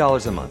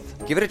 $15 a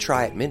month. Give it a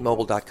try at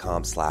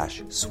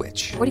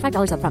mintmobile.com/switch.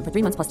 $45 up front for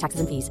 3 months plus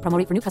taxes and fees. Promo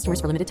rate for new customers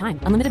for limited time.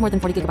 Unlimited more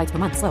than 40 gigabytes per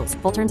month. Slows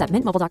full terms at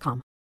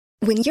mintmobile.com.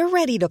 When you're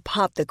ready to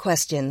pop the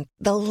question,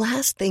 the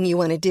last thing you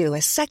want to do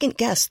is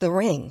second-guess the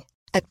ring.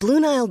 At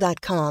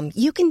BlueNile.com,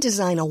 you can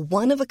design a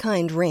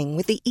one-of-a-kind ring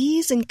with the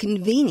ease and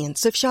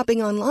convenience of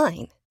shopping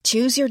online.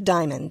 Choose your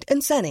diamond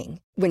and setting.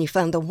 When you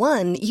find the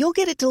one, you'll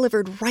get it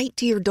delivered right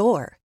to your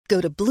door. Go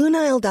to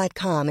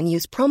BlueNile.com and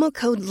use promo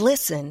code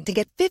LISTEN to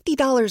get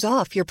 $50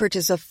 off your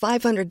purchase of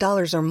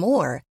 $500 or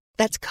more.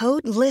 That's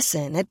code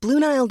LISTEN at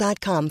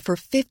BlueNile.com for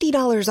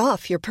 $50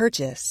 off your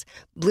purchase.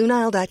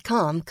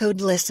 BlueNile.com,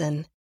 code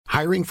LISTEN.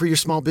 Hiring for your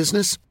small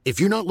business? If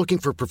you're not looking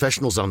for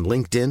professionals on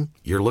LinkedIn,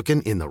 you're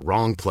looking in the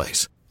wrong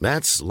place.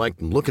 That's like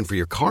looking for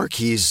your car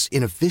keys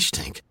in a fish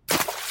tank.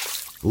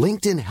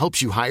 LinkedIn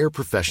helps you hire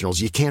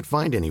professionals you can't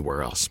find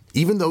anywhere else,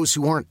 even those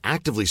who aren't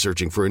actively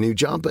searching for a new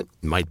job but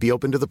might be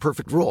open to the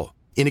perfect role.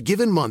 In a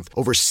given month,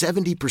 over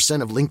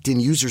 70% of LinkedIn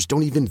users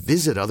don't even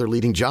visit other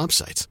leading job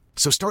sites.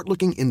 So start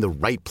looking in the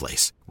right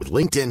place. With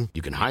LinkedIn,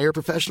 you can hire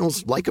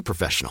professionals like a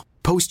professional.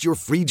 Post your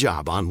free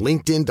job on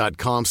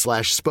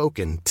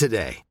linkedin.com/spoken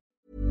today.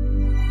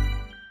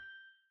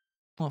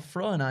 Well,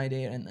 throw an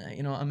idea in there,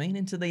 you know what I mean,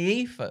 into the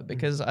ether,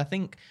 because I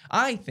think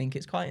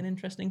it's quite an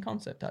interesting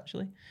concept,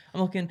 actually.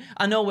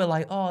 I know we're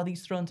like, oh,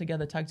 these thrown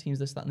together tag teams,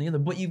 this, that, and the other,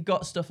 but you've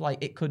got stuff like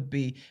it could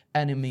be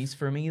enemies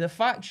from either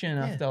faction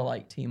after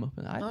like team up,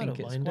 and I think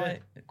it's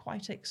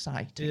quite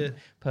exciting,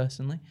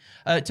 personally.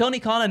 Tony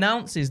Khan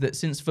announces that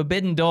since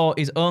Forbidden Door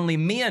is only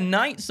mere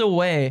nights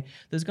away,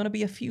 there's going to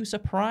be a few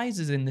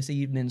surprises in this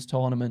evening's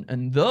tournament,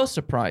 and those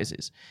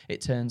surprises,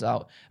 it turns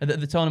out, are that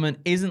the tournament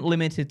isn't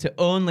limited to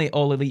only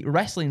All Elite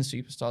Wrestling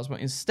superstars, but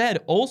instead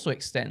also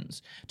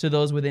extends to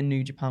those within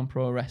New Japan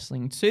Pro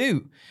Wrestling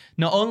too.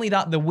 Not only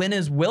that, the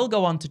winners will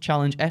go on to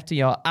challenge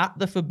FTR at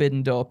the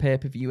Forbidden Door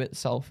pay-per-view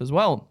itself as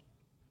well.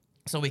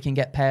 So we can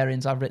get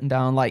pairings I've written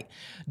down like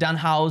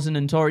Danhausen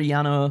and Toru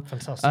Yano,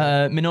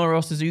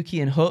 Minoru Suzuki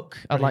and Hook.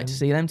 Brilliant. I'd like to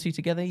see them two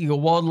together. You got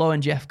Wardlow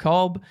and Jeff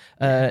Cobb,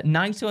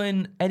 Naito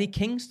and Eddie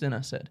Kingston,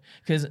 I said.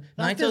 Because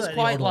Naito's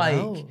quite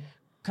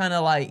kind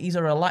of like, he's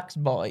a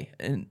relaxed boy,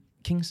 and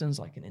Kingston's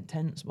like an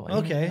intense boy.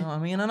 Okay. You know what I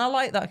mean? And I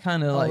like that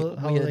kind of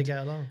how will they get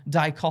along?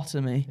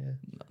 Dichotomy. Yeah.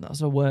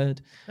 That's a word.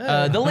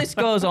 The list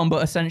goes on,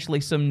 but essentially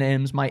some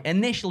names might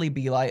initially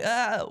be like,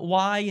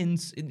 why in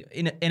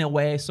a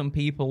way some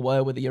people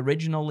were with the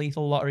original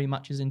Lethal Lottery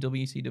matches in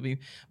WCW,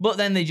 but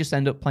then they just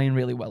end up playing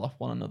really well off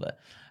one another.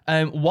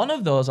 One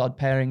of those odd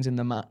pairings in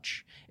the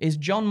match is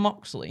Jon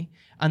Moxley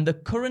and the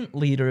current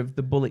leader of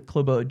the Bullet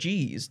Club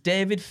OGs,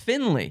 David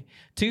Finlay,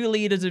 two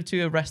leaders of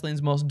two of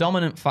wrestling's most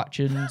dominant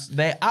factions.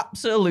 They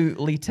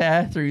absolutely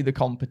tear through the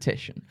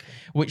competition,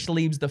 which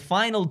leaves the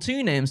final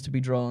two names to be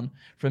drawn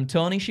from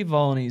Tony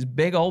Schiavone's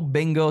big old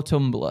bingo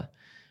tumbler,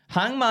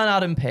 Hangman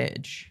Adam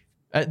Page.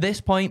 At this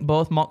point,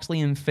 both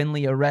Moxley and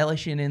Finlay are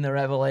relishing in the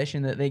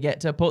revelation that they get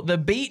to put the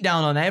beat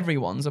down on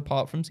everyone's,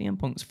 apart from CM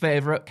Punk's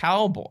favourite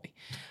cowboy.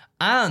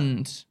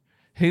 And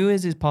who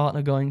is his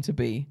partner going to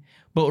be?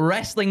 But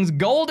wrestling's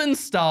golden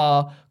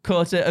star,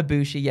 Kota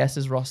Ibushi. Yes,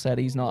 as Ross said,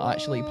 he's not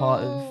actually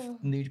part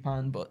of New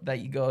Japan, but there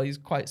you go. He's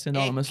quite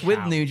synonymous with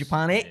New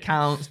Japan. It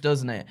counts,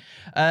 doesn't it?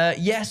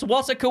 Yes,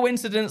 what a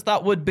coincidence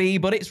that would be,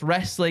 but it's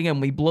wrestling, and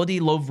we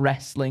bloody love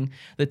wrestling.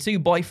 The two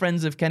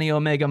boyfriends of Kenny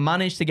Omega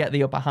managed to get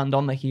the upper hand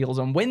on the heels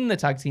and win the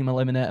tag team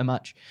eliminator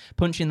match,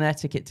 punching their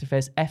ticket to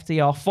face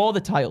FTR for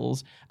the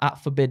titles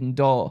at Forbidden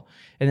Door.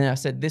 And then I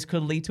said this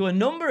could lead to a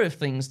number of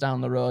things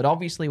down the road.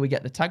 Obviously, we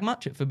get the tag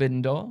match at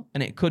Forbidden Door,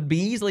 and it could be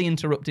easily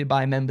interrupted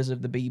by members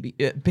of the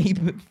BBC.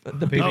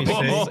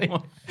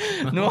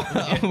 No,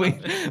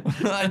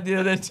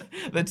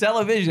 the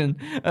television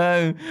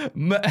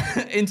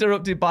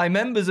interrupted by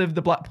members of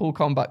the Blackpool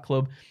Combat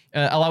Club,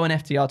 allowing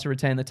FTR to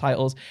retain the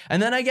titles.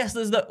 And then I guess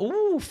there's the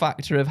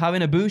factor of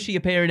having Ibushi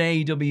appear in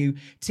AEW,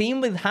 team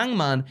with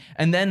Hangman,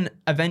 and then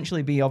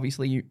eventually be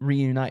obviously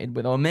reunited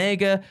with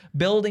Omega,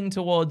 building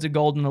towards a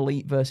Golden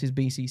Elite versus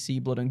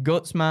BCC Blood and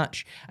Guts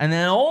match. And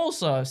then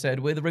also I said,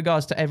 with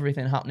regards to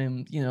everything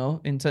happening, you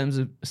know, in terms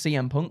of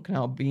CM Punk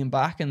now being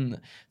back and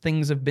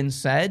things have been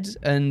said,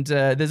 and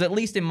there's at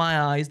least in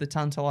my eyes the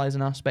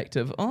tantalizing aspect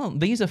of,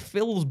 these are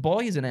Phil's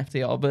boys in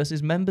FTR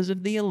versus members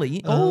of the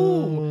Elite.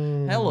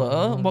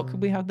 Hello. What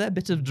could we have there?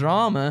 Bit of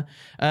drama.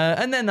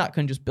 And then that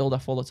can just build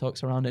off all the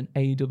talks around in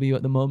AEW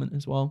at the moment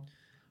as well.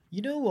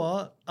 You know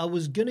what? I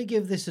was going to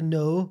give this a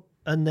no,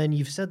 and then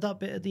you've said that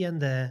bit at the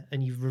end there,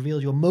 and you've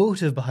revealed your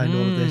motive behind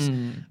all of this,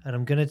 and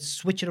I'm going to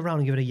switch it around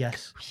and give it a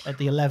yes at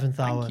the 11th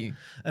hour. Thank you.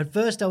 At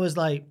first I was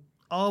like,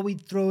 are we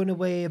throwing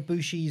away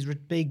Ibushi's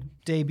big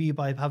debut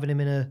by having him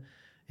in a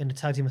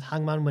tag team with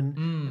Hangman when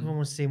everyone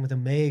was saying with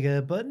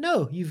Omega? But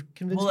no, you've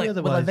convinced me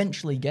otherwise. We'll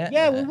eventually get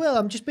there. we will.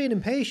 I'm just being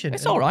impatient.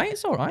 It's all right.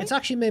 It's all right. It's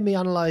actually made me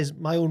analyse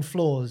my own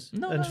flaws.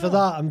 For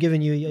that, I'm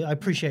giving you, I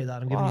appreciate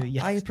that. I'm giving you a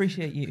yes. I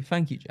appreciate you.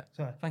 Thank you, Jack.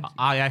 Sorry. Thank you.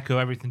 I echo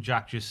everything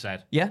Jack just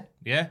said. Yeah?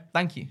 Yeah?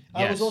 Thank you.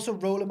 I was also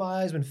rolling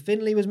my eyes when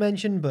Finlay was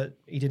mentioned, but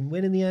he didn't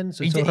win in the end.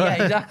 So yeah,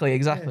 exactly.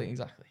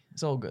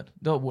 It's all good.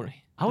 Don't worry.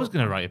 I was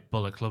going to write a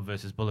Bullet Club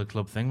versus Bullet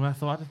Club thing, but I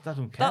thought, I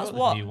don't care. That's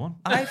the new one.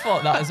 I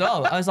thought that as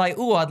well. I was like,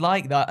 I'd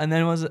like that. And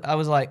then I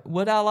was like,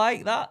 would I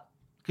like that?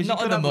 Because you Not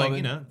could at the have,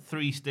 moment.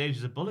 3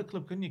 stages of Bullet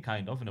Club, couldn't you,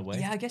 kind of, in a way?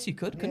 Yeah, I guess you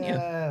could, couldn't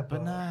Yeah,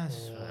 But nah,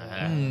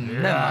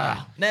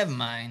 Never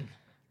mind.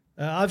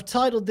 I've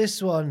titled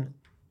this one.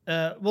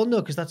 Well,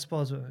 no, because that's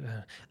spoils.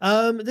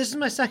 This is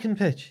my second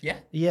pitch. Yeah?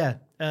 Yeah.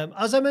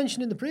 As I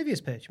mentioned in the previous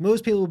pitch,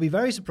 most people will be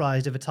very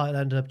surprised if a title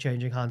ended up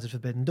changing hands at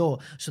Forbidden Door.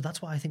 So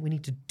that's why I think we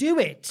need to do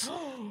it.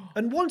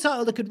 And one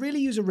title that could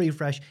really use a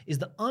refresh is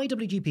the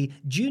IWGP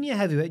Junior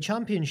Heavyweight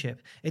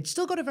Championship. It's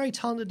still got a very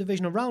talented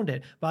division around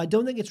it, but I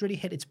don't think it's really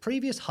hit its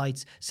previous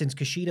heights since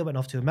Kushida went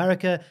off to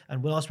America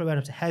and Will Ospreay went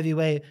up to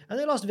heavyweight, and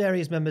they lost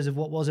various members of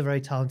what was a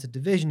very talented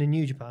division in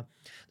New Japan.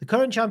 The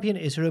current champion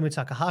is Hiromu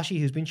Takahashi,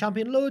 who's been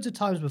champion loads of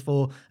times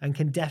before and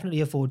can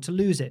definitely afford to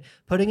lose it,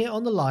 putting it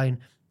on the line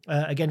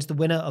against the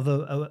winner of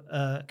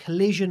a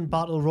Collision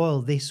Battle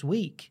Royal this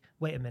week.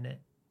 Wait a minute.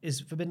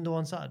 Is Forbidden Door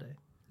on Saturday?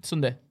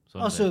 Sunday.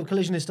 Oh, so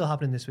Collision is still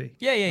happening this week?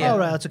 Yeah. Oh,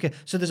 right, that's okay.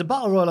 So there's a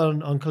Battle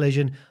Royal on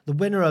Collision. The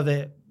winner of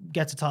it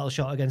gets a title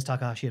shot against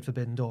Takahashi at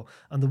Forbidden Door.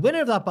 And the winner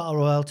of that Battle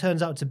Royal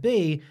turns out to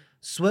be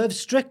Swerve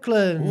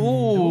Strickland.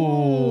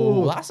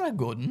 Ooh, that's a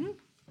good one.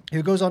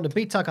 Who goes on to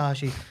beat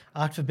Takahashi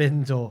at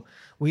Forbidden Door.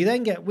 We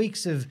then get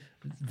weeks of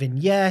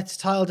vignettes,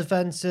 title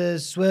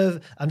defenses, Swerve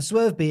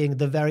being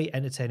the very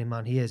entertaining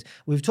man he is.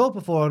 We've talked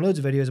before on loads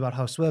of videos about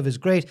how Swerve is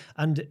great,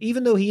 and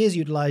even though he is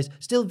utilised,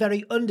 still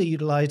very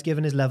underutilised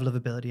given his level of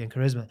ability and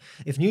charisma.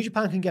 If New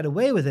Japan can get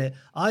away with it,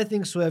 I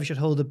think Swerve should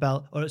hold the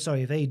belt,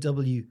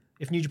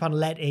 if New Japan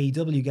let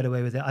AEW get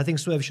away with it, I think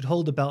Swerve should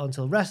hold the belt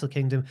until Wrestle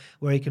Kingdom,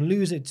 where he can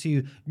lose it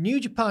to New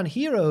Japan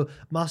hero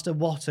Master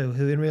Wato,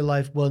 who in real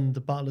life won the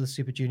Battle of the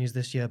Super Juniors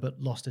this year,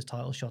 but lost his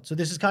title shot. So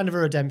this is kind of a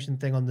redemption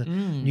thing on the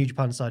New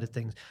Japan side of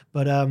things.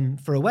 But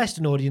for a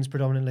Western audience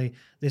predominantly,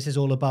 this is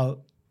all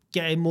about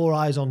getting more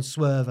eyes on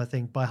Swerve, I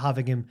think, by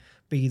having him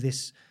be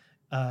this...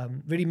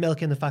 really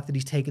milking the fact that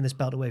he's taken this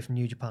belt away from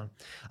New Japan.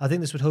 I think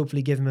this would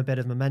hopefully give him a bit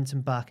of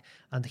momentum back,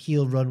 and the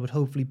heel run would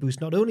hopefully boost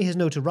not only his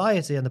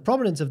notoriety and the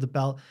prominence of the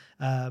belt,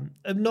 not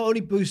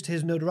only boost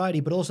his notoriety,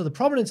 but also the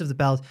prominence of the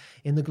belt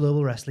in the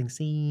global wrestling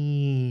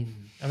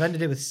scene. I've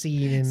ended it with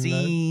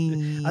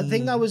scene. I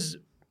think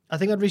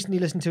I'd recently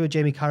listened to a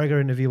Jamie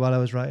Carragher interview while I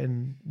was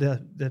writing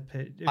the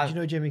pitch. Do you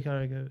know Jamie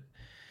Carragher?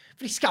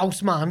 Very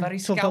scouse man. Very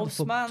scouse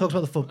man. Talks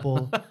about the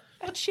football.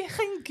 A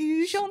chicken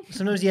goujon.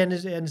 Sometimes he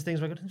ends things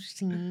by going,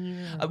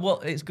 well,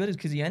 it's good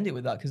because you end it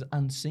with that because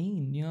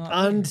unseen, you know.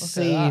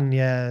 Unseen,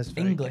 yeah.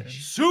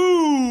 English.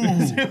 Soon!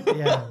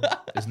 Yeah.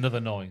 There's another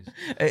noise.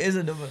 It is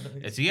another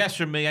noise. It's a yes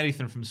from me.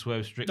 Anything from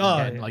Swerve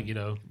Strickland getting,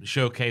 yeah.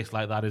 showcase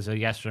like that is a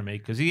yes from me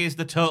because he is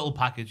the total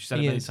package. Said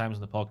it many times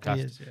on the podcast.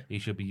 He is, yeah. He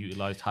should be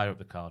utilised higher up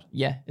the card.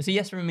 Yeah, it's a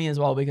yes from me as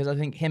well because I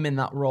think him in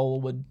that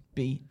role would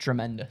be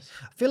tremendous.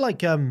 I feel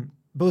like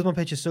both my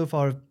pitches so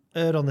far have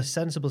erred on the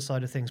sensible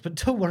side of things, but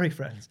don't worry,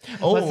 friends.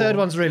 My third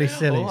one's really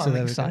silly. I'm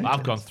excited.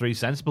 I've gone 3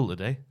 sensible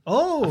today.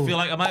 Oh, I feel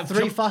like I might have 3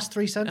 jumped- fast,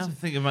 3 I sensible.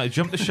 think I might have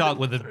jumped the shark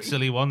with a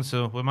silly one,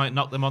 so we might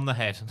knock them on the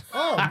head.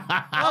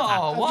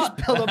 Oh, what?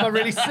 Just build up my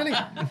really silly.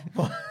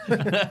 No,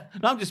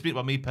 I'm just speaking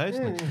about me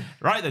personally.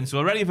 Right then, so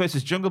Already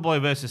versus Jungle Boy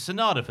versus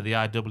Sonata for the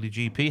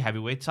IWGP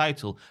Heavyweight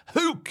title.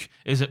 Hook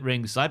is at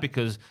ringside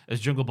because, as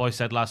Jungle Boy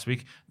said last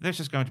week,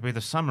 this is going to be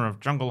the summer of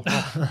Jungle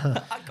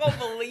Hook. I can't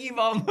believe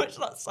how much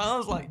that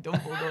sounds like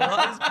Dumbledore.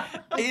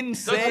 That is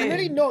insane. I'm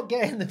really not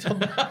getting the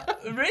tongue.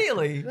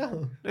 Really?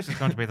 No. This is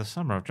going to be the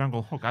summer of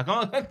Jungle Hook. I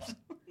can't.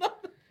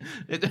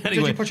 Did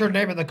Anyway, you put your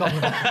name in the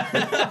comment?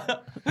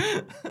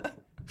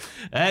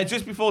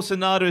 just before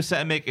Sonata is set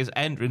to make his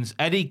entrance,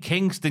 Eddie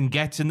Kingston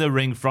gets in the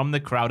ring from the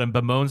crowd and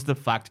bemoans the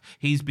fact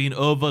he's been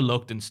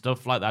overlooked and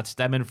stuff like that,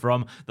 stemming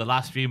from the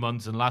last few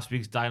months and last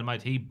week's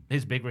Dynamite.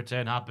 His big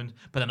return happened,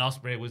 but then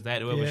Ospreay was there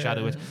to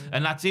overshadow it.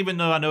 And that's even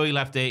though I know he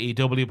left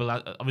AEW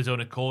but of his own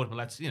accord, but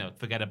let's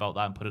forget about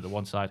that and put it to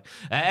one side.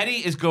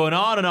 Eddie is going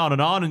on and on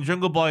and on, and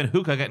Jungle Boy and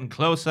Hook are getting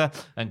closer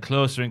and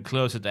closer and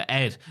closer to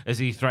Ed as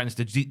he threatens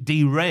to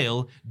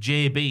derail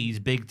JB's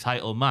big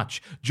title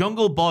match.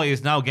 Jungle Boy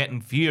is now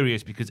getting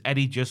furious because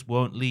Eddie just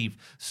won't leave.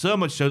 So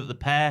much so that the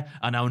pair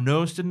are now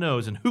nose to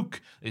nose, and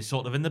Hook is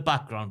sort of in the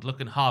background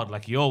looking hard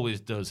like he always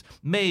does,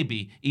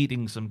 maybe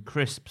eating some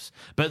crisps.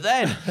 But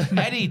then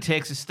Eddie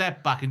takes a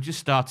step back and just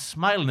starts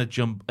smiling at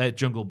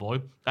Jungle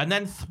Boy, and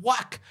then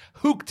thwack,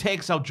 Hook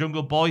takes out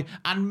Jungle Boy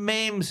and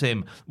maims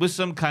him with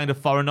some kind of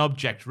foreign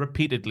object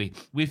repeatedly.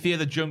 We fear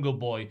the Jungle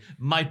Boy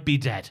might be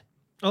dead.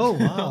 Oh,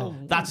 wow.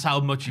 That's how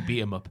much he beat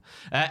him up.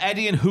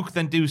 Eddie and Hook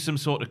then do some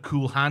sort of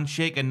cool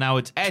handshake, and now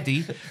it's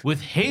Eddie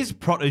with his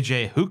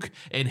protege Hook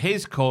in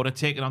his corner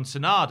taking on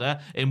Sonata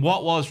in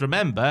what was,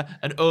 remember,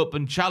 an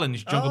open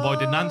challenge. Jungle Boy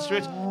didn't answer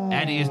it.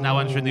 Eddie is now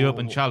entering the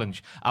open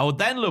challenge. I would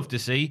then love to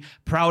see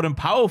Proud and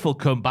Powerful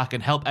come back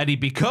and help Eddie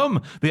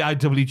become the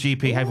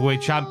IWGP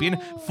Heavyweight Champion,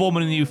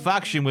 forming a new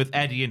faction with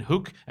Eddie and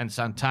Hook and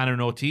Santana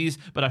and Ortiz,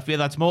 but I fear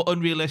that's more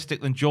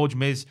unrealistic than George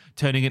Miz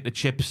turning into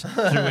chips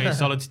through a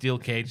solid steel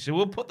cage. So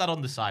we'll put that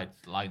on the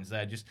sidelines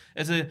there, just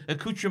as a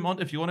accoutrement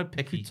if you want a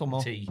picky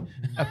tea.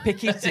 A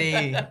picky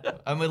tea.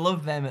 And we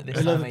love them at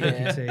this time of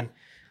year.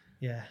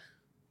 Yeah.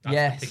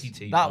 Yes, Picky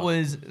T that part.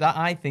 was that.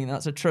 I think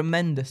that's a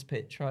tremendous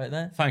pitch right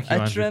there. Thank you, a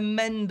Andrew.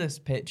 tremendous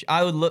pitch.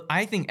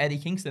 I think Eddie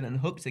Kingston and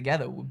Hook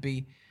together would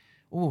be,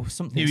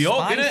 something New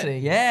York, spicy.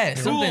 innit? Yeah,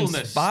 something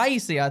Coolness.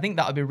 spicy. I think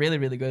that would be really,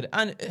 really good.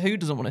 And who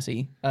doesn't want to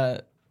see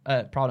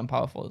Proud and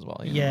Powerful as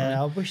well? You know what I mean?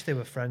 I wish they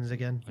were friends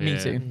again. Me Yeah.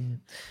 too.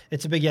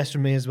 It's a big yes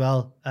from me as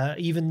well.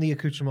 Even the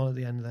accoutrement at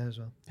the end there as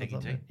well. Piggy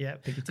T. Yeah,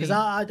 because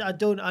I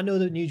know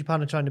that New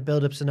Japan are trying to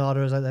build up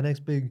Sonata as like their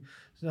next big.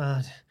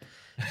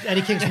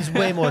 Eddie Kingston's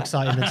way more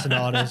exciting than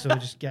Sonata, so we'll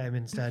just get him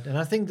instead. And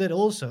I think that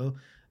also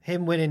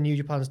him winning New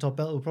Japan's top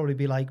belt will probably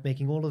be like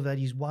making all of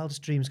Eddie's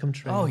wildest dreams come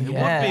true. Oh would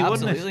yeah, be,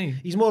 wouldn't it? absolutely.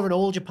 He's more of an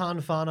old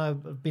Japan fan,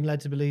 I've been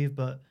led to believe,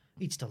 but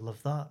he'd still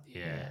love that.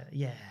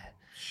 Yeah.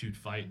 Shoot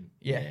fighting.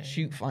 Yeah,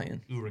 shoot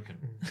fighting. Hurricane.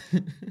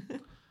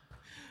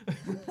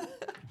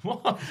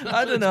 What?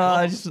 I don't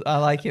know. I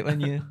like it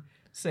when you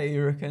say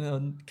Hurricane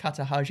and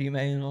Kata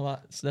Hajime and all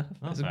that stuff.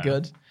 It's fair.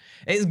 good.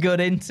 It's good,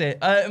 isn't it?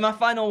 My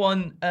final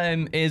one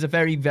is a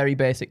very, very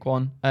basic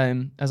one,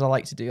 as I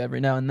like to do every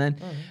now and then.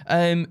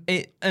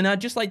 And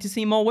I'd just like to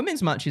see more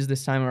women's matches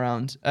this time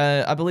around.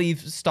 I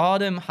believe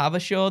Stardom have a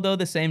show, though,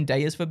 the same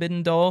day as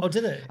Forbidden Door. Oh,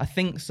 did they? I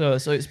think so.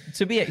 So it's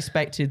to be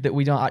expected that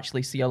we don't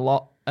actually see a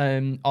lot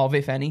of,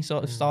 if any,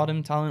 sort of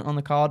Stardom talent on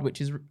the card,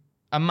 which is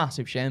a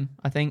massive shame,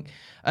 I think.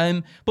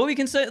 But we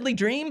can certainly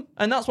dream,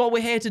 and that's what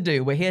we're here to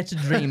do. We're here to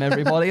dream,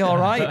 everybody, all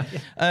right?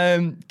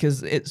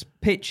 Because it's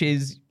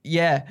pitches,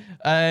 yeah.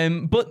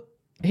 But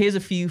here's a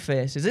few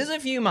faces. Here's a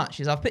few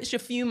matches. I've pitched a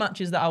few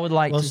matches that I would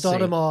like to see.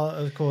 Stardom are,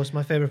 of course,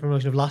 my favourite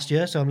promotion of last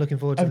year, so I'm looking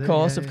forward to it.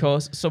 Of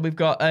course. So we've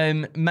got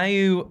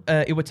Mayu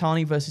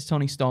Iwatani versus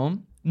Toni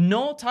Storm.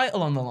 No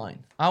title on the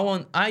line. I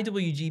want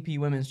IWGP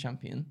Women's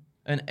Champion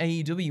and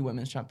AEW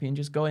Women's Champion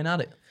just going at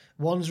it.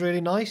 One's really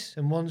nice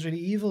and one's really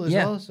evil as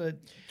well. So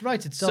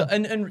right, it's So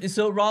done.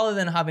 so rather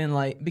than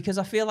having because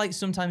I feel like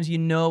sometimes you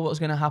know what's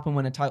going to happen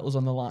when a title's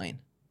on the line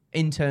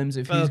in terms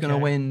of who's going to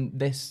win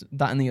this,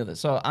 that, and the other.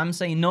 So I'm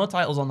saying no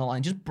titles on the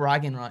line, just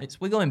bragging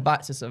rights. We're going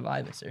back to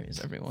Survivor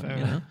Series, everyone.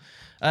 You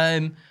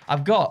know,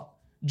 I've got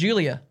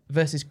Julia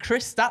versus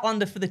Chris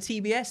Statlander for the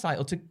TBS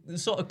title to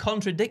sort of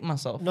contradict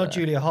myself. Not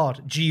Julia Hart,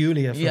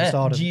 Giulia from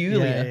Stardom.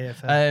 Giulia.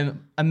 fair.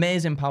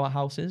 Amazing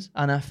powerhouses,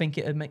 and I think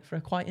it'd make for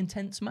a quite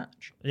intense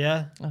match.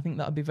 Yeah. I think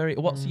that would be very.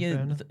 What's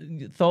your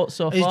thoughts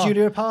so Is far?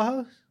 Julia a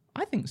powerhouse?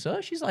 I think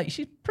so. She's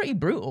pretty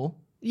brutal.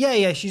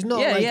 Yeah, she's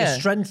not a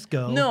strength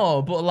girl.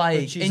 No,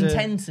 but she's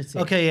intensity.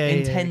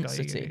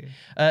 Intensity.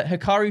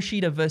 Hikaru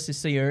Shida versus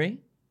Sayuri.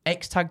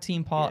 Ex-tag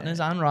team partners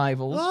and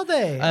rivals. Are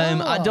they?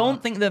 I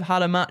don't think they've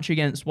had a match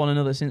against one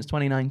another since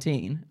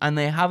 2019, and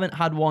they haven't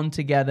had one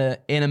together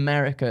in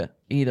America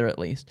either, at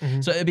least.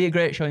 So it'd be a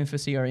great showing for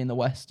Sayuri in the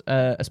West,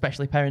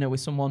 especially pairing her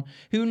with someone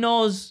who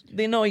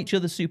they know each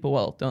other super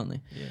well, don't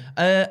they?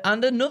 Yeah.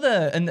 And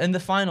the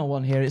final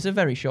one here, it's a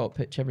very short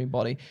pitch,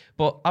 everybody,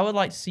 but I would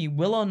like to see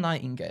Willow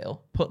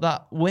Nightingale put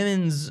that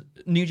Women's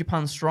New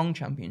Japan Strong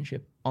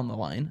Championship on the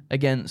line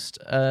against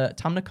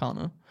Tam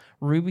Nakano,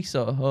 Ruby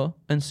Soho,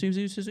 and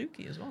Suzu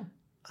Suzuki as well.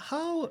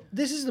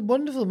 This is the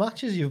wonderful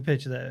matches you've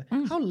pitched there.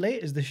 How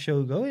late is this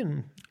show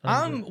going?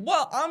 I'm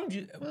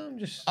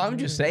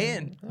just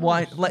saying.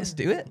 Why? Let's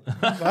do it.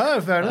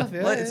 Oh, fair enough.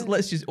 Yeah,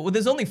 Let's just. Well,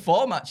 there's only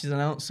 4 matches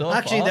announced so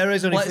Actually, far. there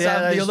is only. Let's yeah,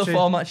 have that the is other true.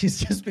 4 matches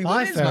just be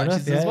women's fair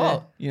matches enough, as yeah,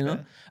 well. yeah. You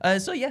know.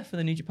 So yeah, for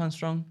the New Japan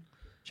Strong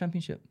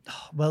Championship.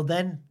 Well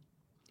then.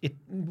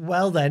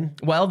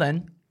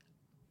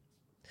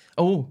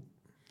 Oh.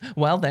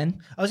 Well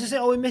then. I was just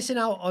saying, are we missing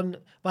out on,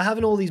 by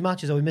having all these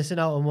matches, are we missing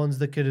out on ones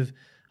that could have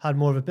had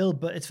more of a build?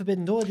 But it's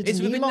Forbidden Door.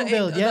 It's a long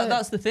build, yeah.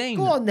 That's the thing.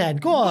 Go on then.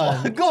 Go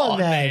on. Go on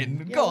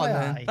then.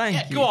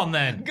 Thank you. Go on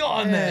then. Go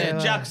on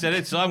then. Jack said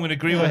it, so I'm going to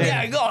agree with him.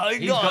 Yeah, go on.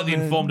 He's got the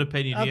informed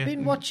opinion I've here.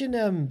 been watching.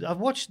 I've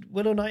watched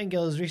Willow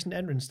Nightingale's recent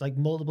entrance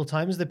multiple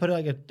times. They put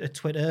a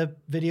Twitter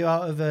video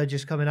out of her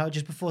just coming out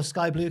just before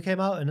Sky Blue came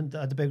out, and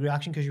had the big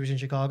reaction because she was in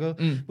Chicago.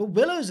 But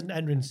Willow's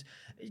entrance,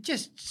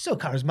 just so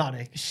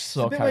charismatic.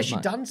 So the bit where she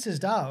charismatic. dances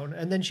down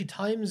and then she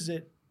times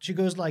it. She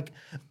goes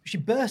she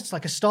bursts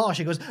like a star.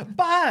 She goes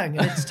bang,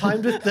 and it's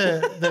timed with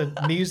the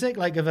music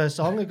of her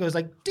song. It goes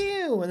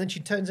dew, and then she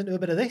turns into a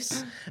bit of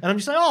this, and I'm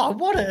just like, oh,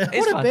 what a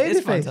baby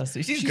It's face.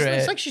 fantastic. She's great.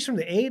 It's like she's from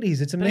the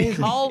 80s. It's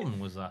amazing. Carlton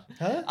was that?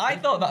 I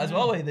thought that as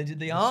well. Where they did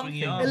the arm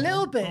Swinging thing. arm. A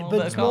little bit, A little but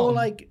bit it's of more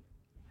Carlton.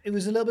 it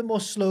was a little bit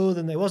more slow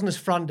than it wasn't as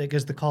frantic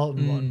as the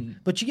Carlton one.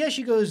 But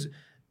she goes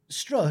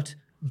strut,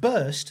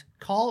 burst,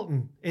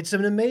 Carlton. It's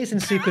an amazing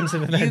sequence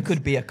of events. You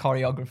could be a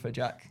choreographer,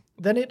 Jack.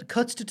 Then it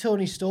cuts to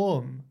Toni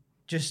Storm,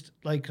 just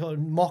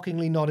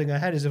mockingly nodding her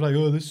head as if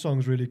oh, this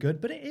song's really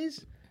good. But it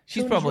is.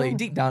 She's Toni's probably wrong.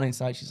 deep down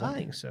inside. She's like, I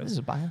think so. This is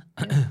a banger.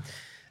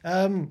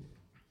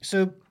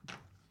 So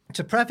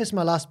to preface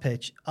my last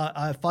pitch,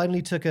 I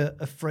finally took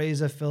a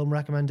Fraser film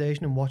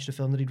recommendation and watched a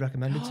film that he'd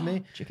recommended to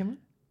me. Chicken Run?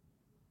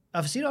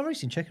 I've already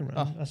seen Chicken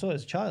Run. I saw it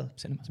as a child.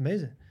 Cinema. It's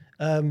amazing.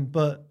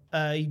 But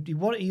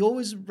he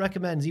always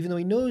recommends, even though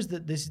he knows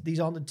that these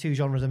aren't the two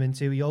genres I'm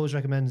into, he always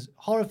recommends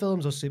horror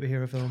films or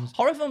superhero films.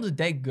 Horror films are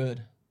dead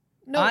good.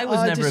 No, I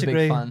was never disagree.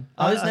 a big fan.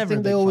 I was never a think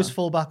big they always fan.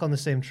 fall back on the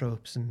same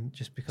tropes and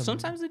just become.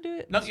 Sometimes they do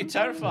it. Not your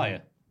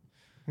Terrifier.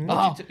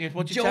 Oh,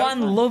 What's your Joanne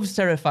Terrifier? loves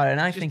Terrifier, and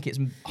I think it's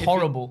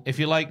horrible. If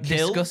you like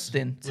Kill,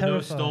 Disgusting. with no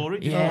story.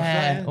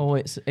 Yeah.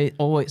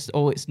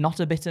 It's not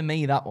a bit of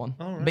me, that one.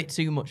 A bit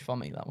too much for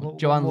me, that one.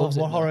 Joanne loves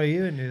it. What horror are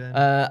you into then?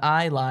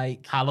 I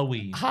like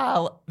Halloween.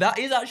 That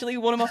is actually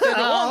one of my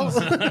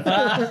favorite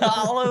ones.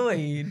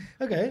 Halloween.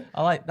 Okay.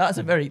 I like that's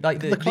a very like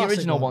the classic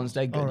original ones. ones.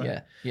 They're good.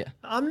 Alright. Yeah.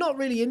 I'm not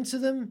really into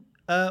them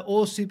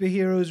or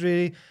superheroes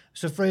really.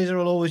 So Fraser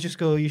will always just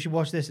go, "You should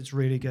watch this. It's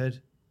really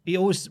good." He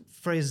always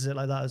phrases it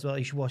like that as well.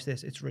 "You should watch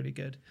this. It's really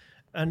good."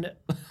 And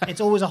it's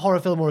always a horror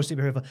film or a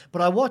superhero film.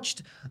 But I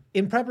watched,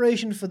 in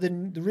preparation for the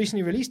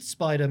recently released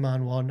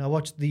Spider-Man one, I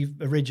watched the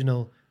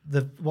original,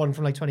 the one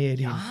from like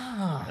 2018.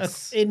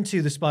 Yes.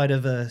 Into the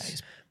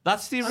Spider-Verse.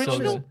 That's the original.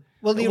 good.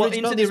 Well, the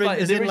original, Into the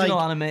as the in, original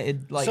like,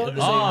 animated like So, the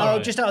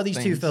right. just out of these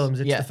two things. films,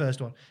 it's Yeah. the first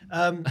one.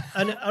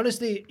 And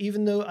honestly,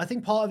 even though I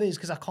think part of it is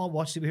because I can't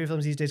watch superhero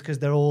films these days because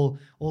they're all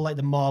like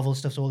the Marvel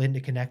stuff's all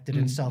interconnected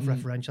and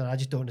self-referential. And I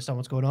just don't understand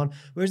what's going on.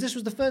 Whereas this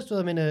was the first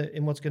film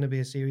in what's going to be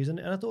a series, and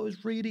I thought it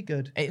was really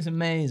good. It's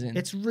amazing.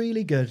 It's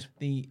really good.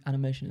 The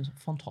animation is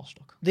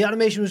fantastic. The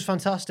animation was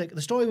fantastic.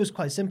 The story was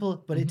quite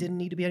simple, but it didn't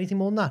need to be anything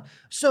more than that.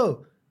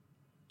 So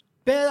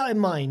bear that in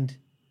mind.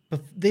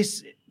 But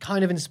this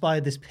kind of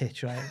inspired this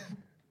pitch, right?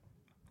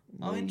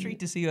 I'm intrigued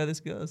to see where this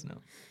goes now.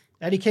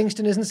 Eddie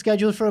Kingston isn't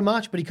scheduled for a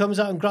match, but he comes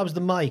out and grabs the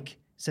mic,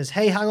 says,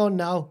 "Hey, hang on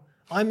now.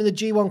 I'm in the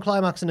G1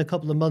 Climax in a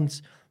couple of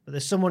months, but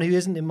there's someone who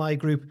isn't in my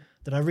group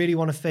that I really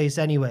want to face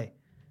anyway."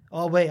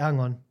 Oh, wait, hang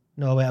on.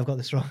 No, wait, I've got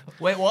this wrong.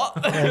 Wait, what?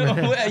 Wait,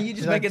 are you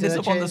just making this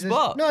up on the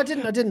spot? No, I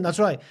didn't. That's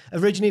right.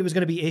 Originally, it was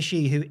going to be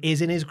Ishii, who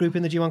is in his group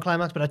in the G1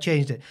 Climax, but I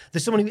changed it.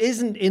 There's someone who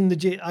isn't in the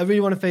G. I really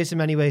want to face him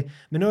anyway.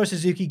 Minoru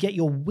Suzuki, get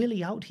your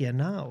willy out here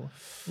now.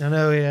 I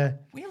know, yeah.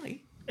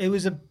 Really? It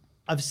was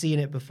I've seen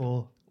it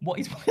before. What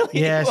is really?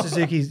 Yeah,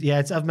 Suzuki's.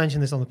 Yeah, I've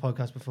mentioned this on the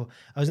podcast before.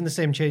 I was in the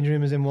same change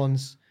room as him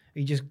once.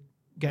 He just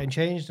getting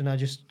changed, and I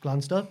just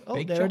glanced up. Oh,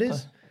 Big there it chopper.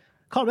 is.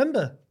 Can't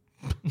remember.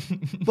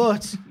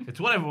 But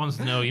It's what everyone wants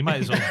to know. You might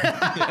as well.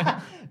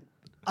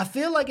 I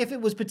feel like if it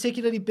was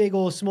particularly big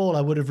or small,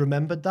 I would have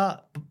remembered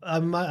that.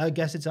 I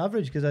guess it's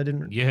average because I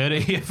didn't. You heard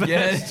it here first.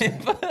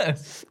 Yeah,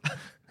 first.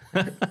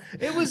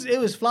 It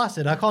was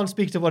flaccid. I can't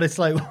speak to what it's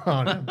like.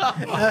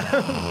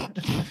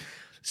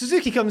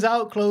 Suzuki comes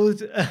out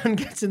clothed and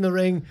gets in the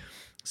ring,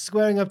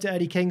 squaring up to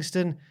Eddie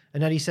Kingston,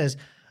 and Eddie says,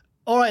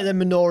 "All right then,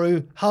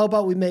 Minoru, how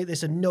about we make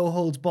this a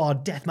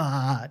no-holds-barred death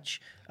match?"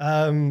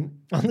 On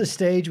the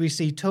stage, we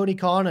see Tony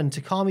Khan and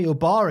Takami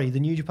Obari, the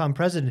New Japan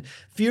president,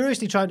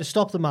 furiously trying to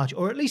stop the match,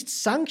 or at least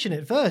sanction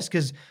it first,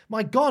 because,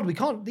 my God, we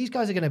can't. These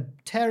guys are going to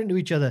tear into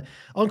each other.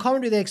 On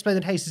commentary, they explain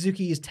that, hey,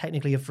 Suzuki is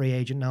technically a free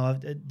agent now,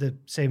 the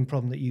same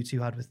problem that you two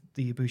had with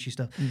the Ibushi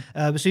stuff.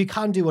 So he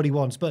can do what he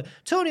wants. But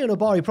Tony and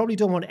Obari probably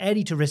don't want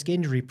Eddie to risk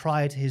injury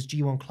prior to his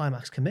G1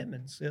 Climax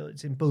commitments.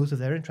 It's in both of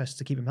their interests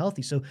to keep him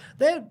healthy. So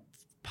they're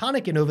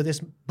panicking over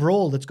this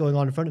brawl that's going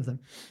on in front of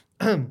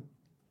them.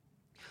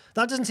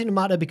 That doesn't seem to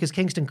matter because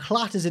Kingston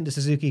clatters into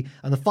Suzuki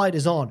and the fight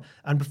is on.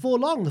 And before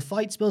long, the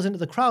fight spills into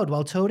the crowd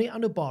while Tony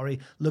and Obari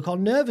look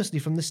on nervously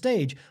from the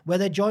stage, where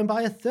they're joined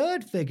by a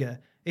third figure.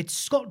 It's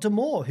Scott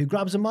D'Amore, who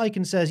grabs a mic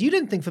and says, "You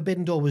didn't think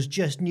Forbidden Door was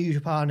just New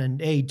Japan and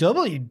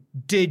AEW,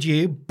 did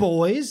you,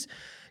 boys?"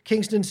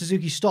 Kingston and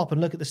Suzuki stop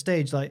and look at the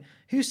stage like,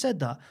 who said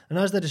that? And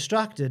as they're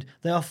distracted,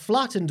 they are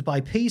flattened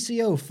by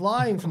PCO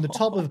flying from the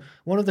top of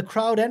one of the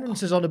crowd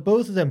entrances onto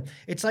both of them.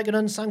 It's like an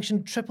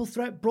unsanctioned triple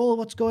threat brawl.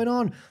 What's going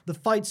on? The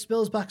fight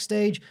spills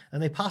backstage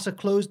and they pass a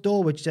closed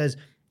door which says,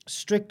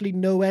 "Strictly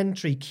no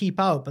entry, keep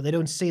out," but they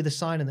don't see the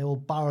sign and they all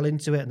barrel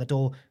into it and the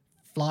door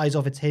flies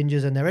off its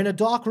hinges and they're in a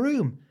dark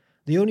room.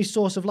 The only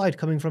source of light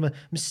coming from a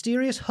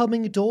mysterious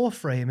humming door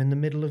frame in the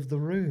middle of the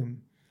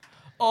room.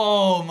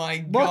 Oh my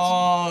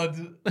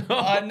God.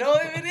 I know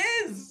who it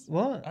is.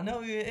 What? I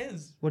know who it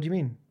is. What do you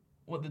mean?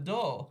 What, the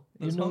door?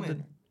 You That's know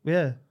humming.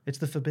 yeah, it's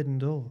the Forbidden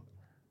Door.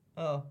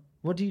 Oh.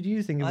 What do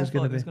you think it I was thought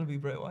going it to was be? going to be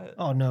Bray Wyatt.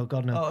 Oh no,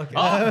 God no. Oh, okay.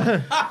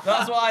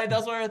 That's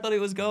where I thought it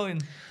was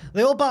going.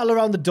 They all battle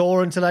around the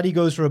door until Eddie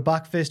goes for a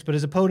back fist, but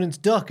his opponents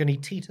duck and he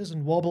teeters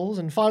and wobbles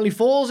and finally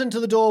falls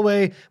into the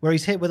doorway where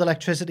he's hit with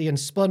electricity and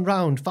spun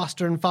round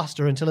faster and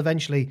faster until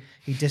eventually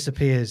he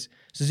disappears.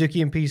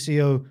 Suzuki and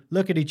PCO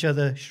look at each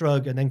other,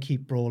 shrug, and then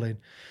keep brawling.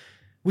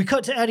 We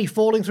cut to Eddie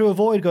falling through a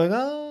void going,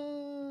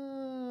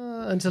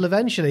 until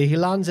eventually he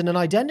lands in an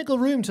identical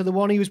room to the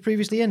one he was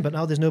previously in, but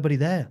now there's nobody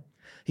there.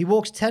 He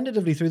walks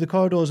tentatively through the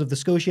corridors of the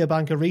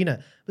Scotiabank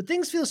Arena, but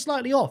things feel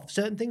slightly off.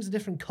 Certain things are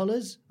different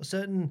colours, or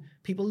certain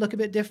people look a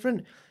bit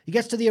different. He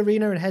gets to the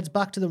arena and heads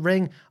back to the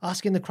ring,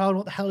 asking the crowd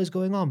what the hell is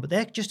going on, but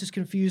they're just as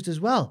confused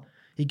as well.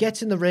 He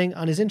gets in the ring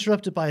and is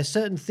interrupted by a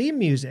certain theme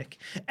music.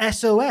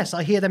 SOS,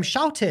 I hear them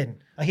shouting.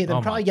 I hear them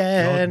Oh my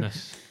crying.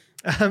 goodness.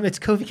 It's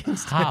Kofi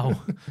Kingston. How?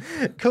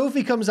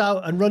 Kofi comes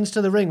out and runs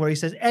to the ring where he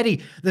says,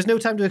 Eddie, there's no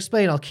time to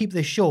explain. I'll keep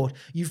this short.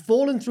 You've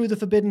fallen through the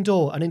forbidden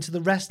door and into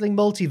the wrestling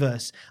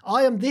multiverse.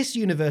 I am this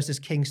universe's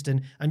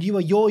Kingston and you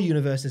are your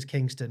universe's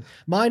Kingston.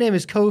 My name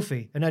is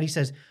Kofi. And Eddie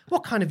says,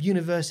 what kind of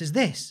universe is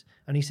this?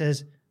 And he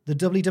says, the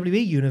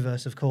WWE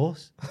universe, of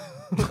course.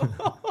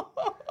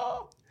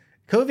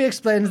 Kofi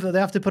explains that they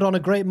have to put on a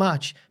great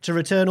match to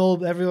return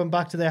everyone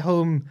back to their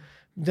home,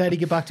 Eddie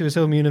get back to his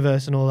home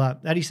universe and all that.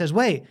 Eddie says,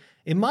 wait,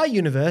 in my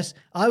universe,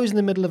 I was in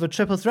the middle of a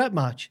triple threat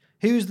match.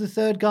 Who's the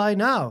third guy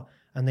now?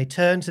 And they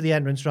turn to the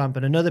entrance ramp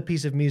and another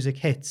piece of music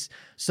hits.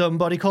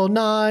 Somebody call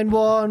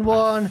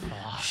 911.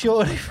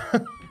 Shorty.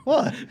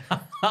 What?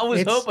 I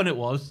was hoping it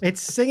was.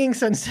 It's singing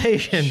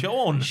sensation.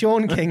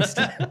 Sean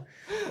Kingston.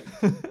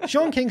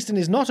 Sean Kingston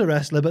is not a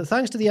wrestler, but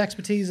thanks to the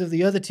expertise of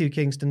the other two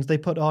Kingstons, they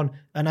put on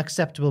an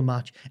acceptable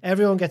match.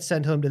 Everyone gets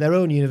sent home to their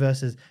own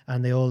universes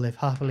and they all live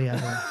happily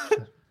ever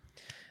after.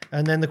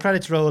 And then the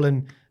credits roll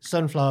and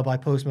Sunflower by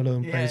Post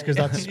Malone plays because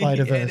that's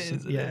Spider-Verse.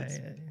 It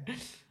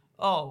is.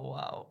 Oh,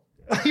 wow.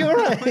 You're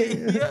right.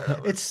 Yeah.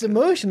 It's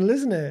emotional,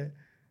 isn't it?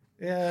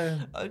 Yeah.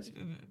 I've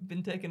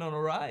been taken on a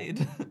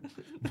ride.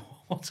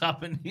 What's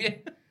happened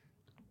here?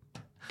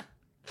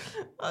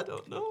 I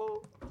don't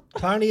know.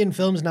 Apparently in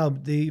films now,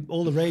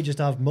 all the rage is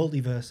to have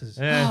multiverses.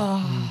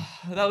 Yeah.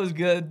 That was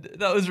good.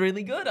 That was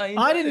really good.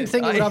 I didn't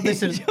think it would have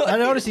this.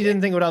 I honestly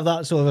didn't think it would have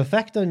that sort of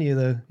effect on you,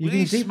 though. Were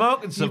you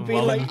smoking something?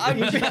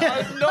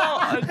 I'm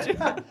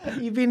not.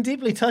 You've been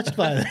deeply touched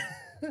by it.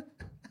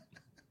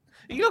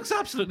 He looks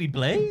absolutely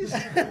blazed.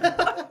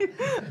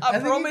 I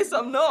promise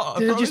I'm not.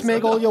 Did it just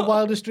make all your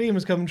wildest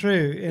dreams come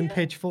true in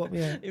pitch form?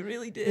 Yeah. It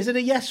really did. Is it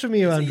a yes from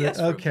you, Andrew? Yes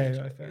from okay, me.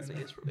 right, fair It's a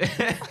enough.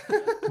 yes from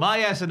me. My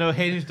yes and no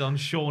hinged on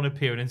Sean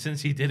appearing, and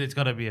since he did, it's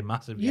got to be a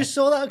massive You yes.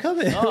 saw that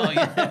coming? Oh,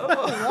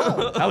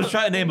 yeah. I was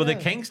trying to name other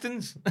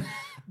Kingstons.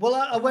 Well,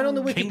 I went on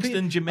the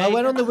Kingston, Wikipedia. Jamaica. I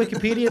went on the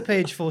Wikipedia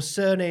page for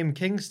surname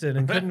Kingston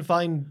and couldn't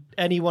find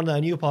anyone that I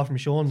knew apart from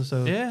Sean.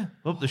 So Yeah,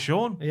 up to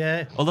Sean.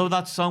 yeah. Although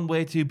that song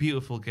 "Way Too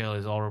Beautiful Girl"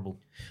 is horrible.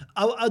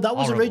 That was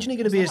Horrible. originally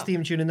going to be his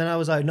theme tune, and then I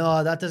was like,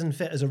 no, that doesn't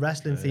fit as a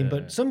wrestling theme.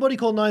 But somebody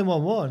called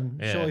 911.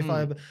 Yeah. Shorty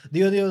Fire.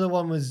 The other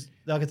one was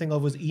that I could think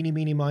of was "Eeny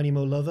Meeny Miny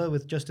Mo Lover"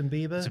 with Justin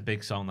Bieber. It's a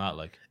big song, that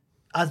like.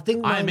 I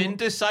think I'm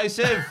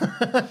indecisive.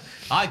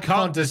 I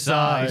can't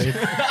decide.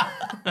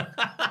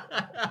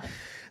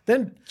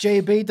 Then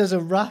JB does a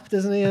rap,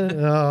 doesn't he?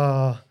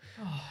 Oh.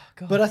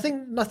 God. But I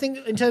think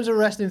in terms of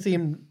wrestling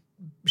theme,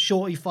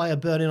 Shorty Fire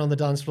burning on the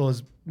dance floor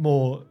is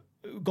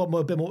got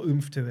a bit more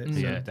oomph to it. So.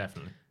 Yeah,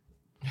 definitely.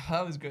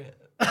 That was great.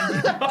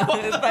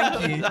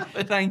 Thank you.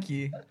 Thank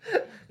you.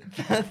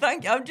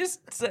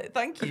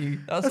 Thank you.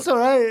 That's all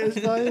right. It's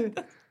fine.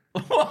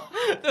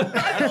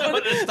 I don't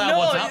understand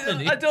what's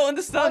happening. I don't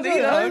understand I don't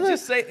either. I'm either.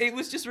 just saying it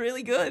was just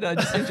really good. I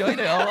just enjoyed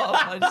it a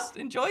lot. I just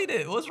enjoyed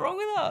it. What's wrong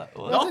with that?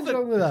 Nothing's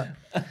wrong with that.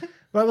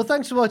 Right, well,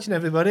 thanks for watching,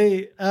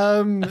 everybody.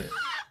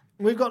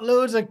 We've got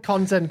loads of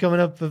content coming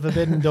up for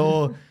Forbidden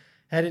Door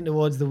heading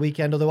towards the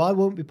weekend, although I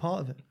won't be part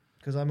of it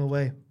because I'm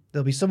away.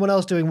 There'll be someone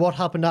else doing What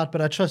Happened At,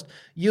 but I trust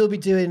you'll be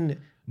doing...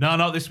 No,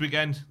 not this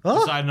weekend. Oh.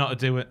 Decided not to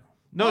do it.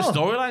 No Oh.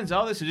 storylines,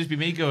 are this? It'll just be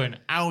me going,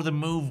 the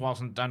move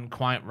wasn't done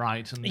quite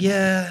right. And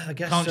Yeah, I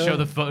guess can't so. show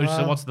the footage,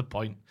 so Wow. what's the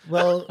point?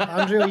 Well,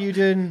 Andrew, are you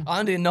doing...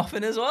 I'm doing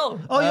nothing as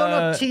well. Oh, you're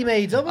not Team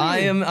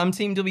AEW? I'm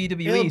Team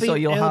WWE, so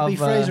you'll it'll have... be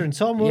Fraser and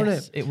Tom, won't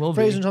yes, it? it will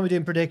Fraser be. and Tom are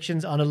doing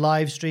predictions on a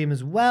live stream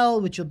as well,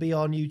 which will be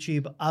on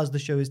YouTube as the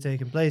show is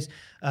taking place.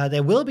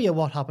 There will be a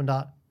What Happened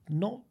At,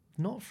 not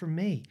from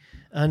me.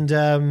 And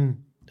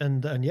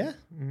yeah,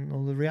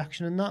 all the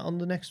reaction and that on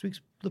the next week's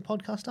the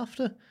podcast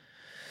after.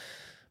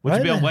 Which will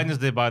Right be on then.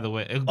 Wednesday, by the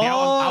way. It'll be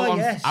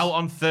yes. out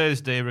on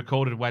Thursday,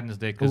 recorded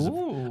Wednesday, because of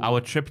Ooh. our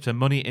trip to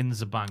Money in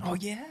the Bank. Oh,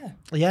 yeah.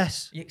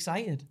 Yes. You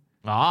excited?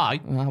 Aye.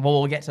 Well,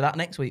 we'll get to that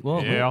next week,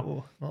 won't we? Yeah.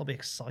 Oh, that'll be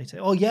exciting.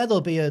 Oh yeah,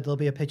 there'll be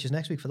a pictures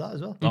next week for that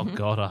as well. Oh,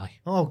 God, aye.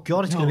 Oh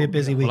god, it's going to be a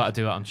busy week. We'll have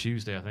to do that on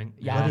Tuesday, I think.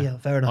 Yeah. Bloody hell,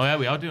 fair enough. Oh, yeah,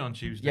 we are doing it on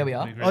Tuesday. Yeah, we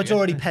are. Oh, it's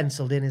already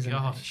penciled in, isn't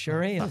God, it?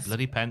 Sure is. that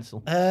bloody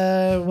pencil.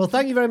 Well,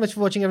 thank you very much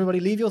for watching, everybody.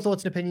 Leave your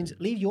thoughts and opinions.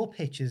 Leave your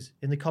pictures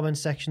in the comments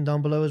section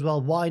down below as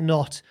well. Why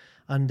not?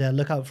 And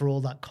look out for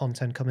all that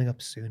content coming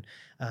up soon.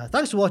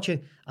 Thanks for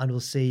watching, and we'll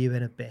see you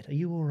in a bit. Are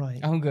you all right?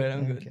 I'm good.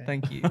 I'm Okay. good.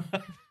 Thank you.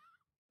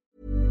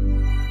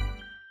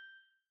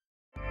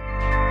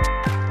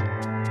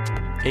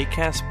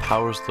 Acast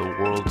powers the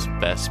world's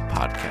best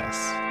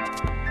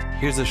podcasts.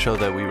 Here's a show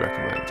that we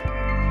recommend.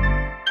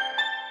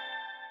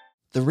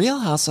 The Real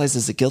Housewives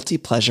is a guilty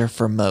pleasure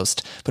for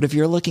most, but if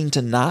you're looking to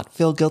not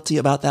feel guilty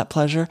about that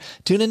pleasure,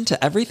 tune in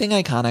to Everything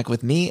Iconic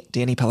with me,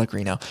 Danny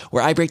Pellegrino,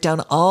 where I break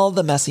down all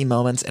the messy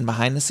moments and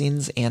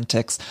behind-the-scenes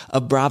antics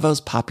of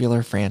Bravo's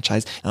popular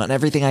franchise. And on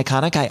Everything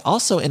Iconic, I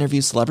also interview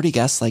celebrity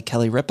guests like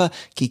Kelly Ripa,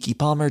 Keke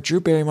Palmer,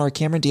 Drew Barrymore,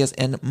 Cameron Diaz,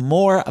 and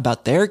more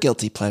about their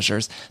guilty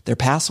pleasures, their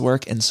past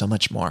work, and so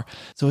much more.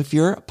 So if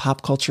you're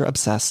pop culture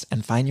obsessed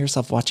and find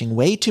yourself watching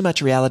way too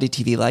much reality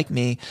TV like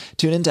me,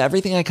 tune in to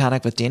Everything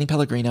Iconic with Danny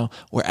Pellegrino,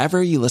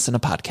 wherever you listen to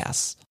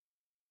podcasts.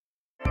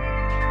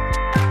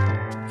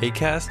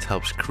 Acast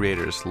helps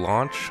creators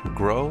launch,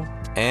 grow,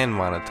 and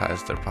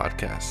monetize their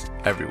podcasts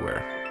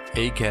everywhere.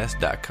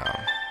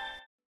 Acast.com.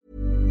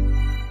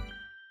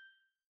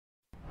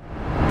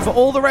 For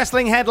all the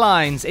wrestling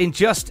headlines in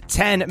just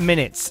 10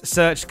 minutes,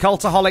 search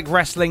Cultaholic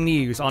Wrestling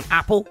News on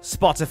Apple,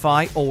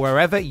 Spotify, or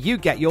wherever you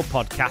get your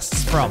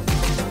podcasts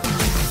from.